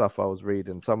some of the stuff I was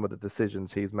reading, some of the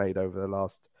decisions he's made over the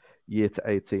last year to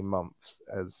 18 months,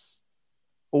 as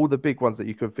all the big ones that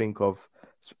you can think of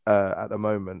at the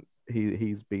moment,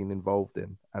 he's been involved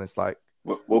in. And it's like,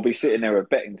 we'll be sitting there with a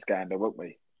betting scandal, won't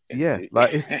we? Yeah,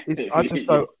 like it's I just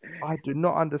don't. I do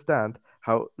not understand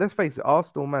how. Let's face it,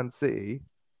 Arsenal Man City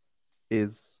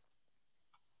is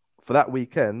for that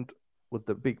weekend was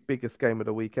the biggest game of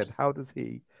the weekend. How does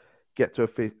he get to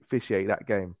officiate that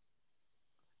game?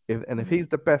 If he's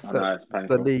the best that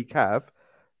the league have,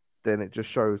 then it just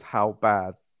shows how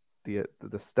bad the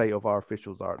state of our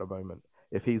officials are at the moment.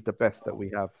 If he's the best that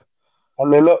we have,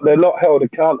 and they're not held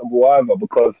accountable either,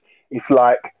 because it's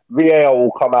like VAR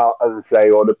will come out and say,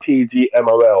 or the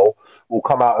PGMOL will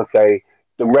come out and say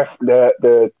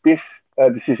this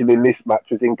decision in this match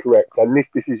was incorrect, and this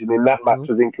decision in that match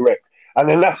was incorrect. And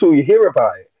then that's all you hear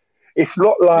about it. It's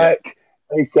not like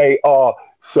they say,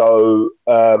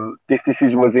 this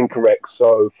decision was incorrect,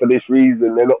 so for this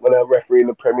reason, they're not going to referee in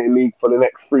the Premier League for the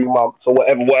next 3 months, or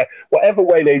whatever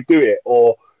way they do it.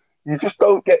 Or you just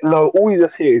don't all you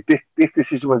just hear is this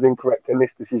decision was incorrect and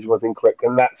this decision was incorrect,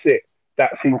 and that's it.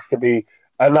 That seems to be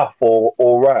enough or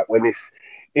all right, when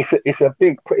it's a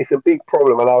big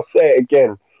problem. And I'll say it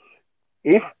again,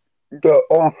 if the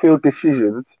on-field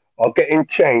decisions are getting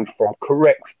changed from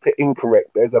correct to incorrect,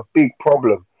 there's a big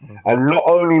problem. And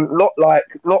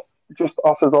not just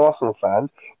us as Arsenal fans,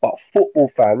 but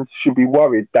football fans should be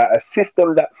worried that a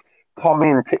system that's come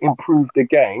in to improve the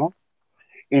game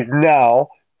is now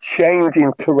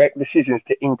changing correct decisions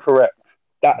to incorrect.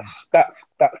 That's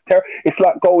terrible. It's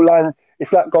like goal line.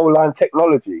 It's like goal line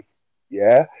technology.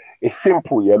 Yeah, it's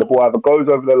simple. Yeah, the ball either goes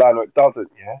over the line or it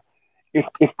doesn't. Yeah,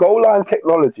 if goal line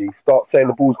technology starts saying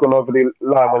the ball's gone over the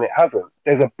line when it hasn't,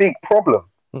 there's a big problem.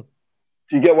 Do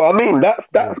you get what I mean?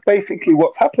 That's basically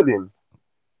what's happening.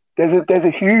 There's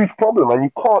a huge problem, and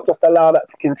you can't just allow that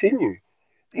to continue.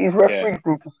 These referees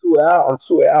need to sort it out and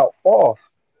sort it out fast,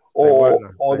 or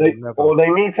they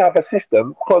need to have a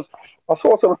system. Because I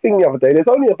saw something the other day. There's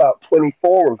only about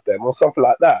 24 of them, or something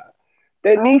like that.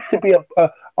 There needs to be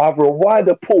either a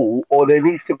wider pool, or there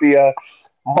needs to be a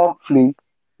monthly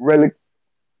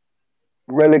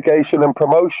relegation and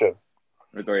promotion.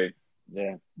 Agreed.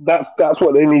 Yeah, that's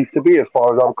what there needs to be, as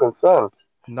far as I'm concerned.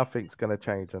 Nothing's going to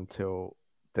change until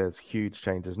there's huge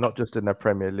changes, not just in the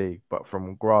Premier League, but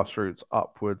from grassroots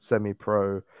upwards,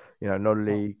 semi-pro,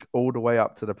 non-league, all the way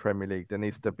up to the Premier League. There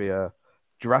needs to be a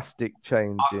drastic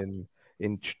change in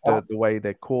the way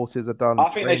their courses are done.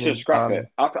 I think they should scrap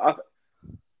it.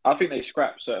 I think they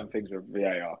scrap certain things with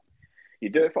VAR. You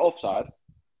do it for offside.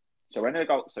 So when a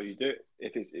goal, so you do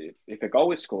it if a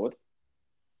goal is scored,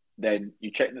 then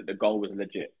you check that the goal was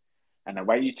legit. And the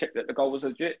way you check that the goal was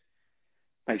legit,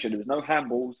 make sure there was no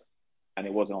handballs and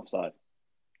it wasn't offside.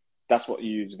 That's what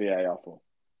you use VAR for.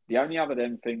 The only other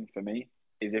thing for me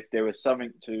is if there was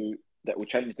something that will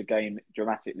change the game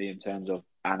dramatically in terms of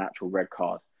an actual red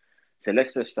card. So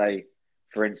let's just say,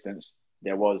 for instance,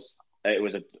 it was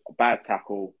a bad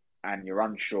tackle and you're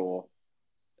unsure,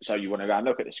 so you want to go and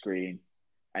look at the screen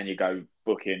and you go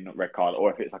book in red card,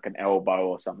 or if it's like an elbow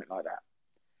or something like that.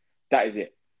 That is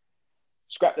it.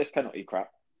 Scrap this penalty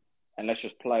crap and let's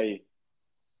just play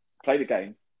the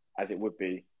game as it would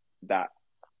be that.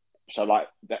 So like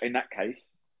in that case,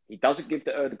 he doesn't give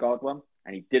the Ødegaard one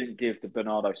and he didn't give the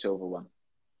Bernardo Silva one.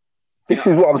 This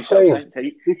is what I'm saying.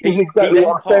 This is exactly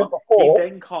what I said before.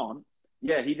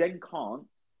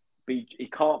 He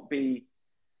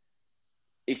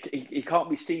can't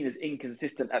be seen as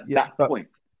inconsistent at that point.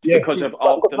 Because of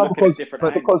different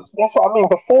angles. Because that's what I mean.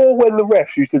 Before, when the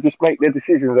refs used to just make their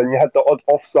decisions, and you had the odd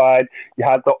offside, you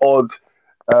had the odd,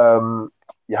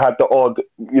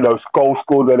 goal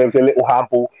scored where there was a little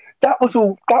handball. That was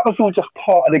all just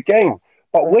part of the game.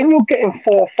 But when you're getting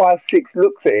 4, 5, 6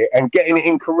 looks at it and getting it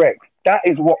incorrect, that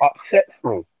is what upsets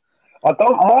me. I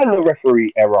don't mind the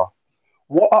referee error.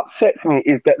 What upsets me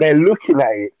is that they're looking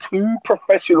at it. 2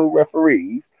 professional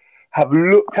referees have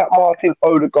looked at Martin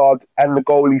Ødegaard and the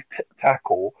goalie's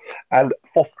tackle, and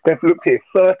they've looked at it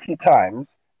 30 times,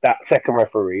 that second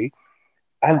referee,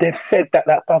 and they've said that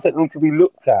doesn't need to be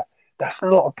looked at. That's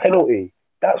not a penalty.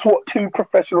 That's what 2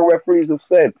 professional referees have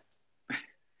said.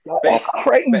 That's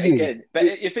crazy. But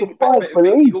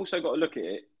you also got to look at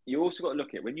it. You also got to look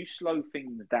at it when you slow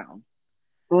things down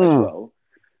as well.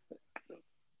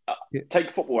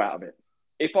 Take football out of it.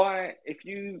 If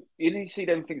you see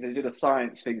them things, they do the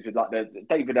science things with like the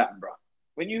David Attenborough.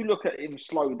 When you look at him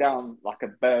slow down like a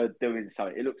bird doing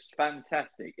something, it looks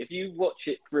fantastic. If you watch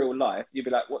it real life, you'll be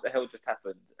like, what the hell just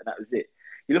happened? And that was it.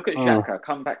 You look at Xhaka,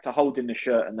 come back to holding the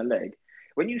shirt and the leg.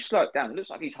 When you slow it down, it looks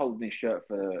like he's holding his shirt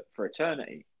for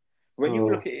eternity. When you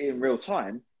look at it in real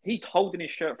time, he's holding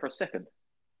his shirt for a second.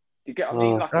 Do you get what I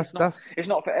mean? Like it's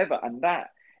not forever. And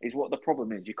that is what the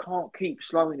problem is. You can't keep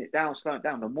slowing it down.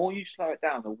 The more you slow it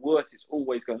down, the worse it's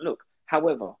always going to look.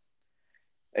 However,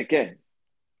 again,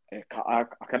 I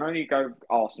can only go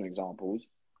Arsenal examples,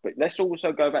 but let's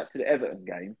also go back to the Everton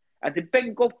game. And did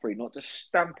Ben Godfrey not just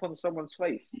stamp on someone's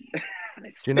face?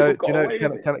 Can I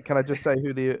just say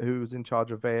who was in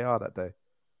charge of VAR that day?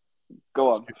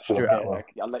 Go on. Stuart Atwell.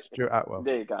 Stuart Atwell.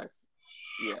 There you go.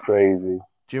 Yeah. Crazy.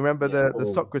 Do you remember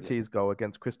the Socrates goal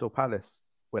against Crystal Palace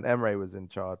when Emre was in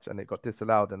charge and it got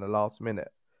disallowed in the last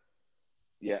minute?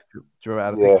 Yeah. Do you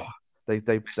remember? They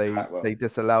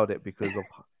disallowed it because of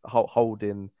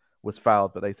Holding was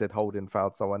fouled, but they said Holding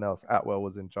fouled someone else. Atwell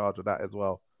was in charge of that as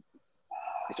well.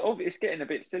 It's obvious. It's getting a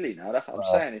bit silly now. That's what I'm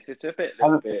saying. It's a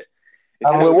little bit.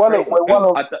 And we're one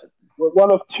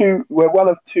of two.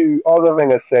 Other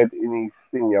Wenger said in his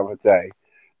thing the other day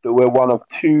that we're one of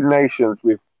 2 nations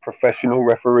with professional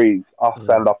referees. Us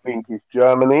and I think it's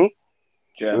Germany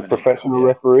with professional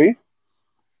referees.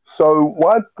 So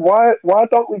why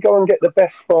don't we go and get the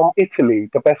best from Italy,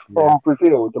 the best from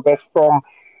Brazil, the best from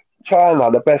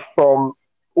China, the best from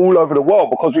all over the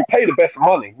world because we pay the best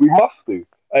money. We must do.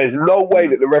 There's no way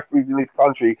that the referees in this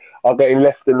country are getting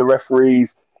less than the referees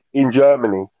in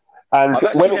Germany. And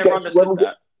when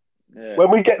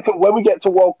we get to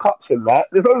World Cups and that,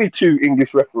 there's only 2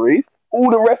 English referees. All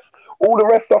the rest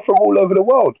are from all over the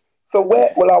world. So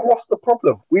what's the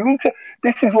problem?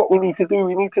 This is what we need to do.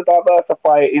 We need to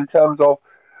diversify it in terms of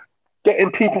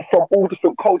getting people from all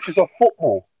different cultures of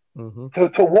football to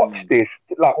watch this,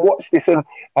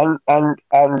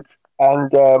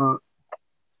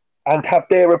 and have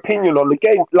their opinion on the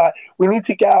game. Like, we need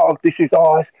to get out of this is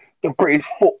ours, the British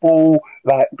football,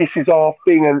 like this is our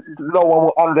thing, and no one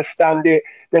will understand it.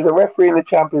 There's a referee in the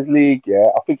Champions League,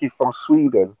 I think he's from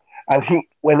Sweden, and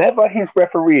whenever he's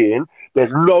refereeing,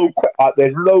 there's no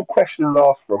question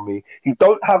asked from me. He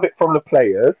don't have it from the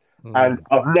players, and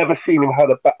I've never seen him have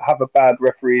a bad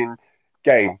refereeing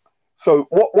game. So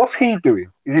what's he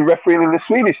doing? Is he refereeing in the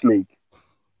Swedish league?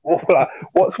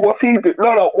 What's he doing?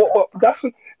 No. This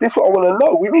is what I want to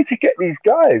know. We need to get these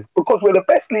guys because we're the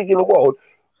best league in the world,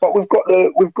 but we've got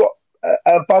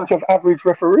a bunch of average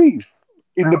referees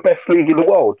in the best league in the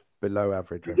world. Below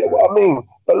average. You get what I mean?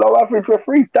 Below average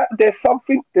referees. There's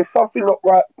something not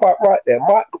quite right there.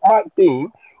 Mike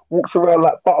Dean walks around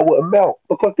like butterwater melt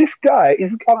because this guy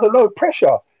is under no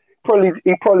pressure.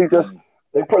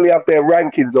 They probably have their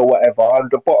rankings or whatever,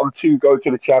 and the bottom 2 go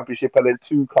to the championship, and then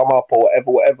 2 come up or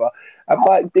whatever. And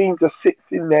Mike Dean just sits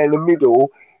in there in the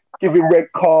middle, giving red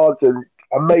cards and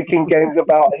making games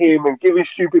about him, and giving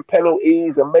stupid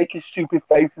penalties and making stupid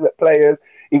faces at players.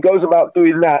 He goes about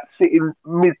doing that, sitting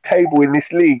mid-table in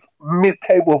this league,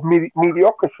 mid-table of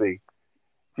mediocrity.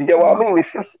 Do you get what I mean?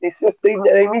 It's just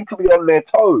they need to be on their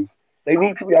toes. They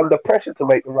need to be under pressure to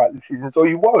make the right decisions, or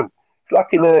you won't.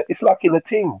 It's like in a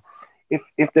team.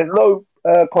 If there's no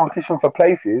competition for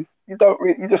places, you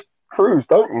just cruise,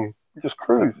 don't you? You just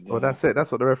cruise. Well, that's it.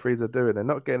 That's what the referees are doing. They're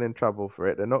not getting in trouble for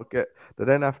it. They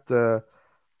don't have to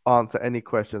answer any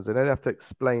questions. They don't have to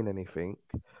explain anything.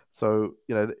 So,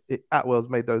 Atwell's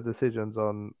made those decisions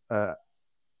on at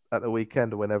the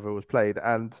weekend or whenever it was played,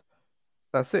 and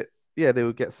that's it. Yeah, they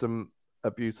will get some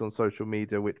abuse on social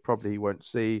media, which probably he won't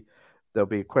see. There'll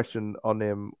be a question on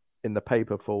him in the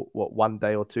paper for 1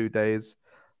 day or 2 days.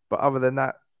 But other than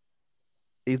that,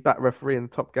 he's back refereeing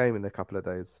the top game in a couple of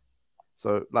days.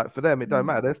 So, like, for them, it don't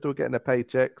matter. They're still getting their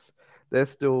paychecks. They're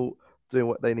still doing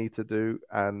what they need to do,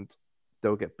 and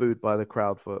they'll get booed by the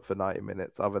crowd for 90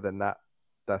 minutes. Other than that,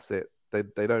 that's it. They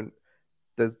don't.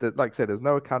 There's like I said, there's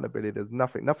no accountability. There's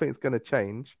nothing. Nothing's going to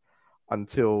change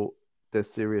until there's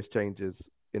serious changes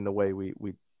in the way we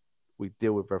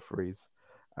deal with referees,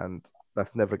 and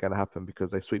that's never going to happen because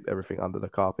they sweep everything under the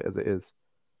carpet as it is.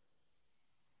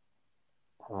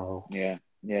 Oh. Yeah.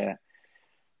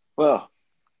 Well,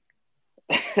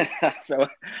 so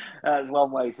that's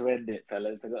one way to end it,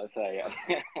 fellas. I've got to say.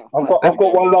 I've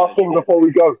got one last thing before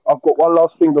we go.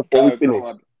 We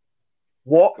finish.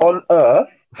 What on earth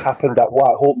happened at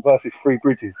White Hawk versus Three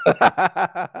Bridges?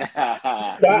 That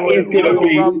is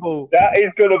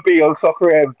going to be on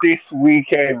Soccer AM this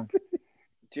weekend.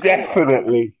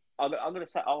 Definitely. I'm going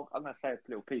to say a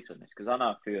little piece on this because I know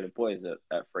a few of the boys at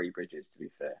Three Bridges. To be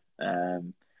fair,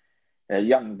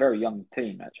 they're a very young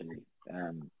team actually.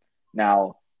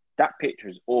 Now that pitch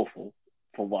was awful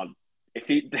for one.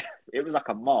 It was like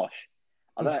a marsh.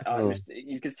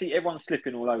 You can see everyone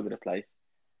slipping all over the place.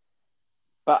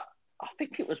 But I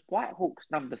think it was White Hawk's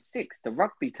number 6, the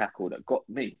rugby tackle, that got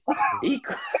me. He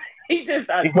just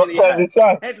had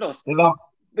head loss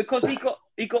because he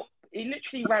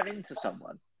literally ran into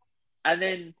someone and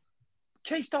then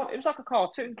chased off. It was like a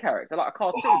cartoon character, like a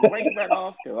cartoon. The way he ran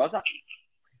after, I was like,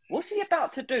 "What's he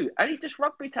about to do?" And he just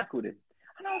rugby tackled him,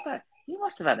 and I was like, "You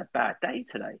must have had a bad day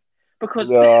today," because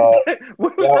that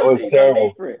was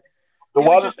terrible. The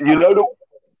one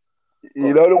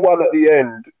at the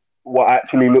end. What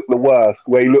actually looked the worst,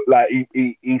 where he looked like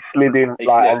he slid in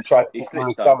and tried to hit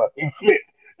his stomach. He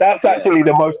slipped. That's actually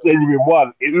the most genuine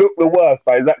one. It looked the worst,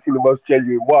 but it's actually the most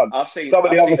genuine one. I've seen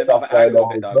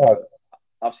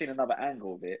another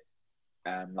angle of it,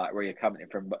 where you're coming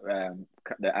from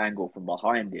the angle from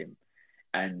behind him,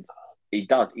 and he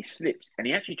slips, and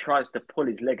he actually tries to pull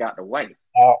his leg out of the way.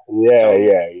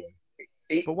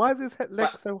 But why is his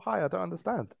leg so high? I don't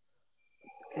understand.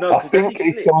 No, I think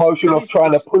it's the motion of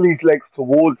trying to pull his legs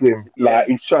towards him. Like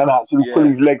he's trying to actually pull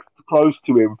his legs close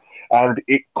to him, and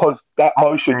because that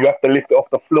motion, you have to lift it off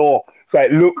the floor, so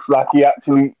it looks like he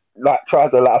actually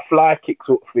tries a fly kick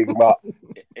sort of thing. But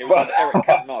it was an Eric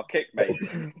Cantona kick, mate,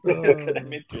 to the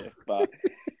midriff. But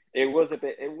It was a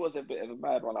bit of a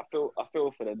mad one. I feel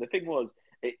for them. The thing was,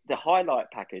 the highlight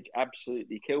package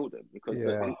absolutely killed them because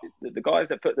the guys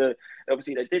that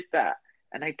obviously they did that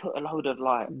and they put a load of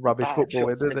like rubbish football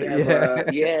in, didn't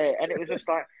it? Yeah, and it was just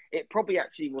like it probably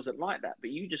actually wasn't like that. But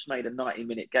you just made a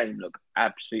 90-minute game look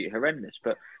absolutely horrendous.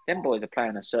 But them boys are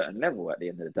playing a certain level at the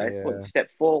end of the day. Yeah. Step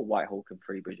 4, Whitehawk and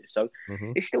Three Bridges, so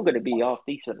it's still going to be half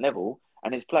decent level.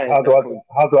 And it's players. How do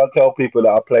I tell people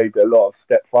that I played a lot of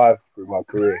Step 5 through my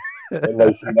career?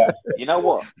 You know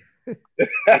what?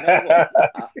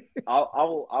 I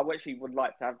actually would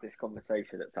like to have this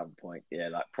conversation at some point,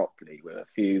 like properly with a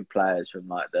few players from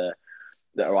like that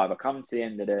are either coming to the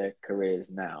end of their careers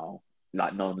now,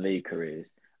 like non-league careers,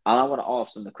 and I want to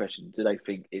ask them the question: do they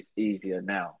think it's easier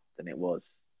now than it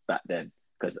was back then?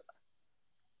 Because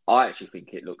I actually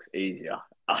think it looks easier.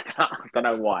 I don't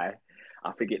know why.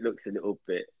 I think it looks a little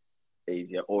bit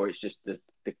easier, or it's just the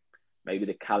maybe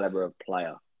the caliber of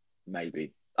player.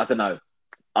 Maybe I don't know.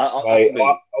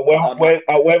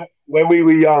 When we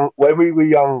were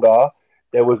younger,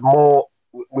 there was more.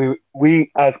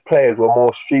 We as players were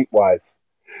more streetwise.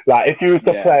 Like if you was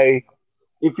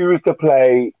to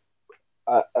play,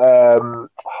 I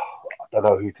don't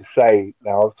know who to say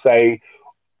now. Say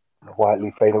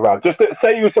Whiteley playing around. Just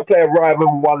say you was to play a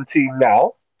Ryman 1 team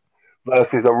now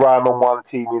versus a Ryman 1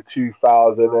 team in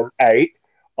 2008.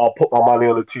 I'll put my money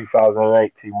on the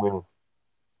 2008 team winning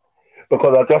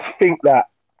because I just think that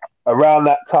around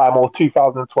that time, or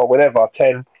 2012, whatever,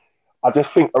 10, I just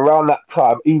think around that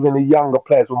time, even the younger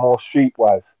players were more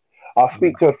streetwise. I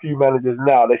speak to a few managers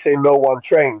now. They say no one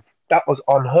trains. That was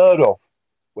unheard of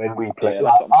when we played. Yeah,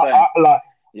 that's what I'm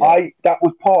saying. That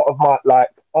was part of my, like,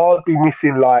 I'd be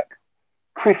missing, like,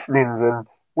 christenings and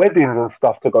weddings and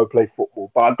stuff to go play football.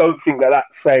 But I don't think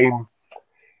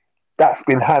that's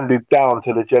been handed down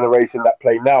to the generation that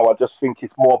play now. I just think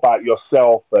it's more about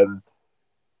yourself and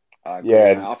I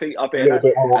think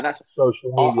that's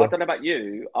social media. I don't know about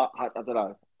you. I don't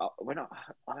know. When I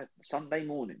Sunday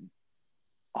morning,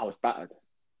 I was battered.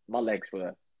 My legs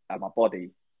were and my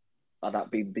body,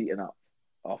 I'd been beaten up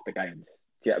after games.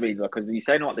 Do you know what I mean? Because you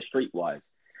say not the streetwise,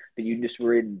 but you just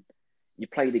were in. You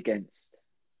played against.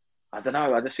 I don't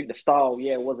know. I just think the style,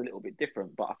 was a little bit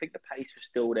different, but I think the pace was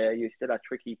still there. You still had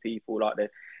tricky people like there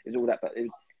is all that, but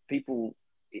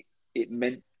it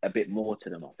meant a bit more to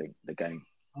them. I think the game.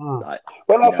 Like,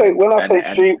 when I say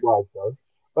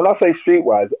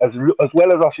streetwise, as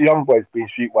well as us young boys being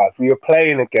streetwise, we were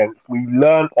playing against. We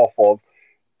learned off of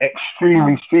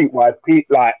extremely streetwise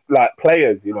like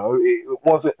players. You know, it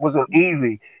wasn't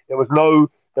easy. There was no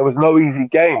easy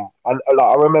game. And like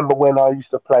I remember when I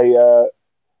used to play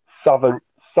Southern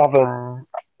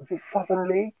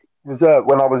League Reserve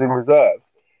when I was in reserve,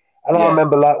 and I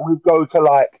remember like we'd go to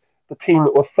like the team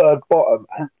that was third bottom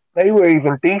and they were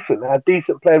even decent. They had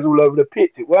decent players all over the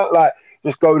pitch. It weren't like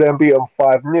just go there and beat them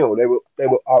 5-0. They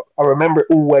were. I remember it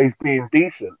always being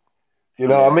decent. You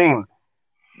know what I mean?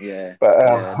 Yeah.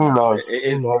 But who knows?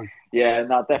 Who knows? Yeah,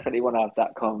 and I definitely want to have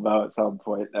that convo at some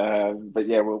point. But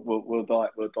yeah, we'll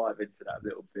dive into that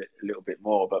a little bit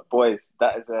more. But boys,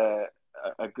 that is a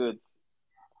good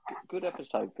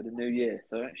episode for the new year.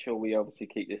 So make sure we obviously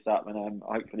keep this up, and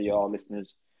hopefully our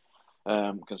listeners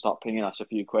can start pinging us a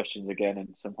few questions again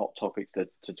and some hot topics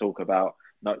to talk about.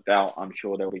 No doubt, I'm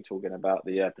sure they'll be talking about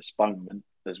the postponement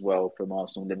as well from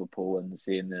Arsenal, Liverpool, and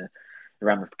seeing the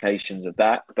ramifications of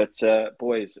that. But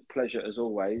boys, pleasure as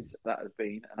always. That has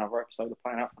been another episode of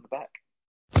Playing Out from the Back.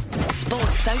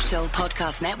 Sports Social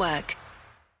Podcast Network.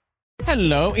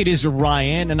 Hello, it is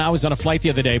Ryan, and I was on a flight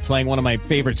the other day playing one of my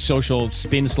favorite social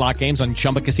spin slot games on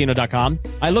ChumbaCasino.com.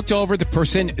 I looked over at the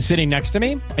person sitting next to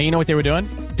me, and you know what they were doing?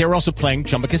 They were also playing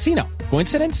Chumba Casino.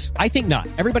 Coincidence? I think not.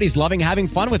 Everybody's loving having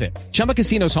fun with it. Chumba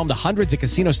Casino is home to hundreds of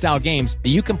casino-style games that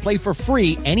you can play for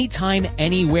free anytime,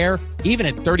 anywhere, even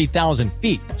at 30,000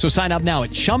 feet. So sign up now at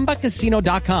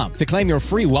ChumbaCasino.com to claim your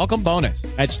free welcome bonus.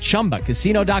 That's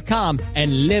ChumbaCasino.com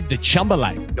and live the Chumba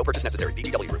life. No purchase necessary.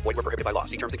 VGW. Void where prohibited by law.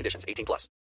 See terms and conditions. 18+.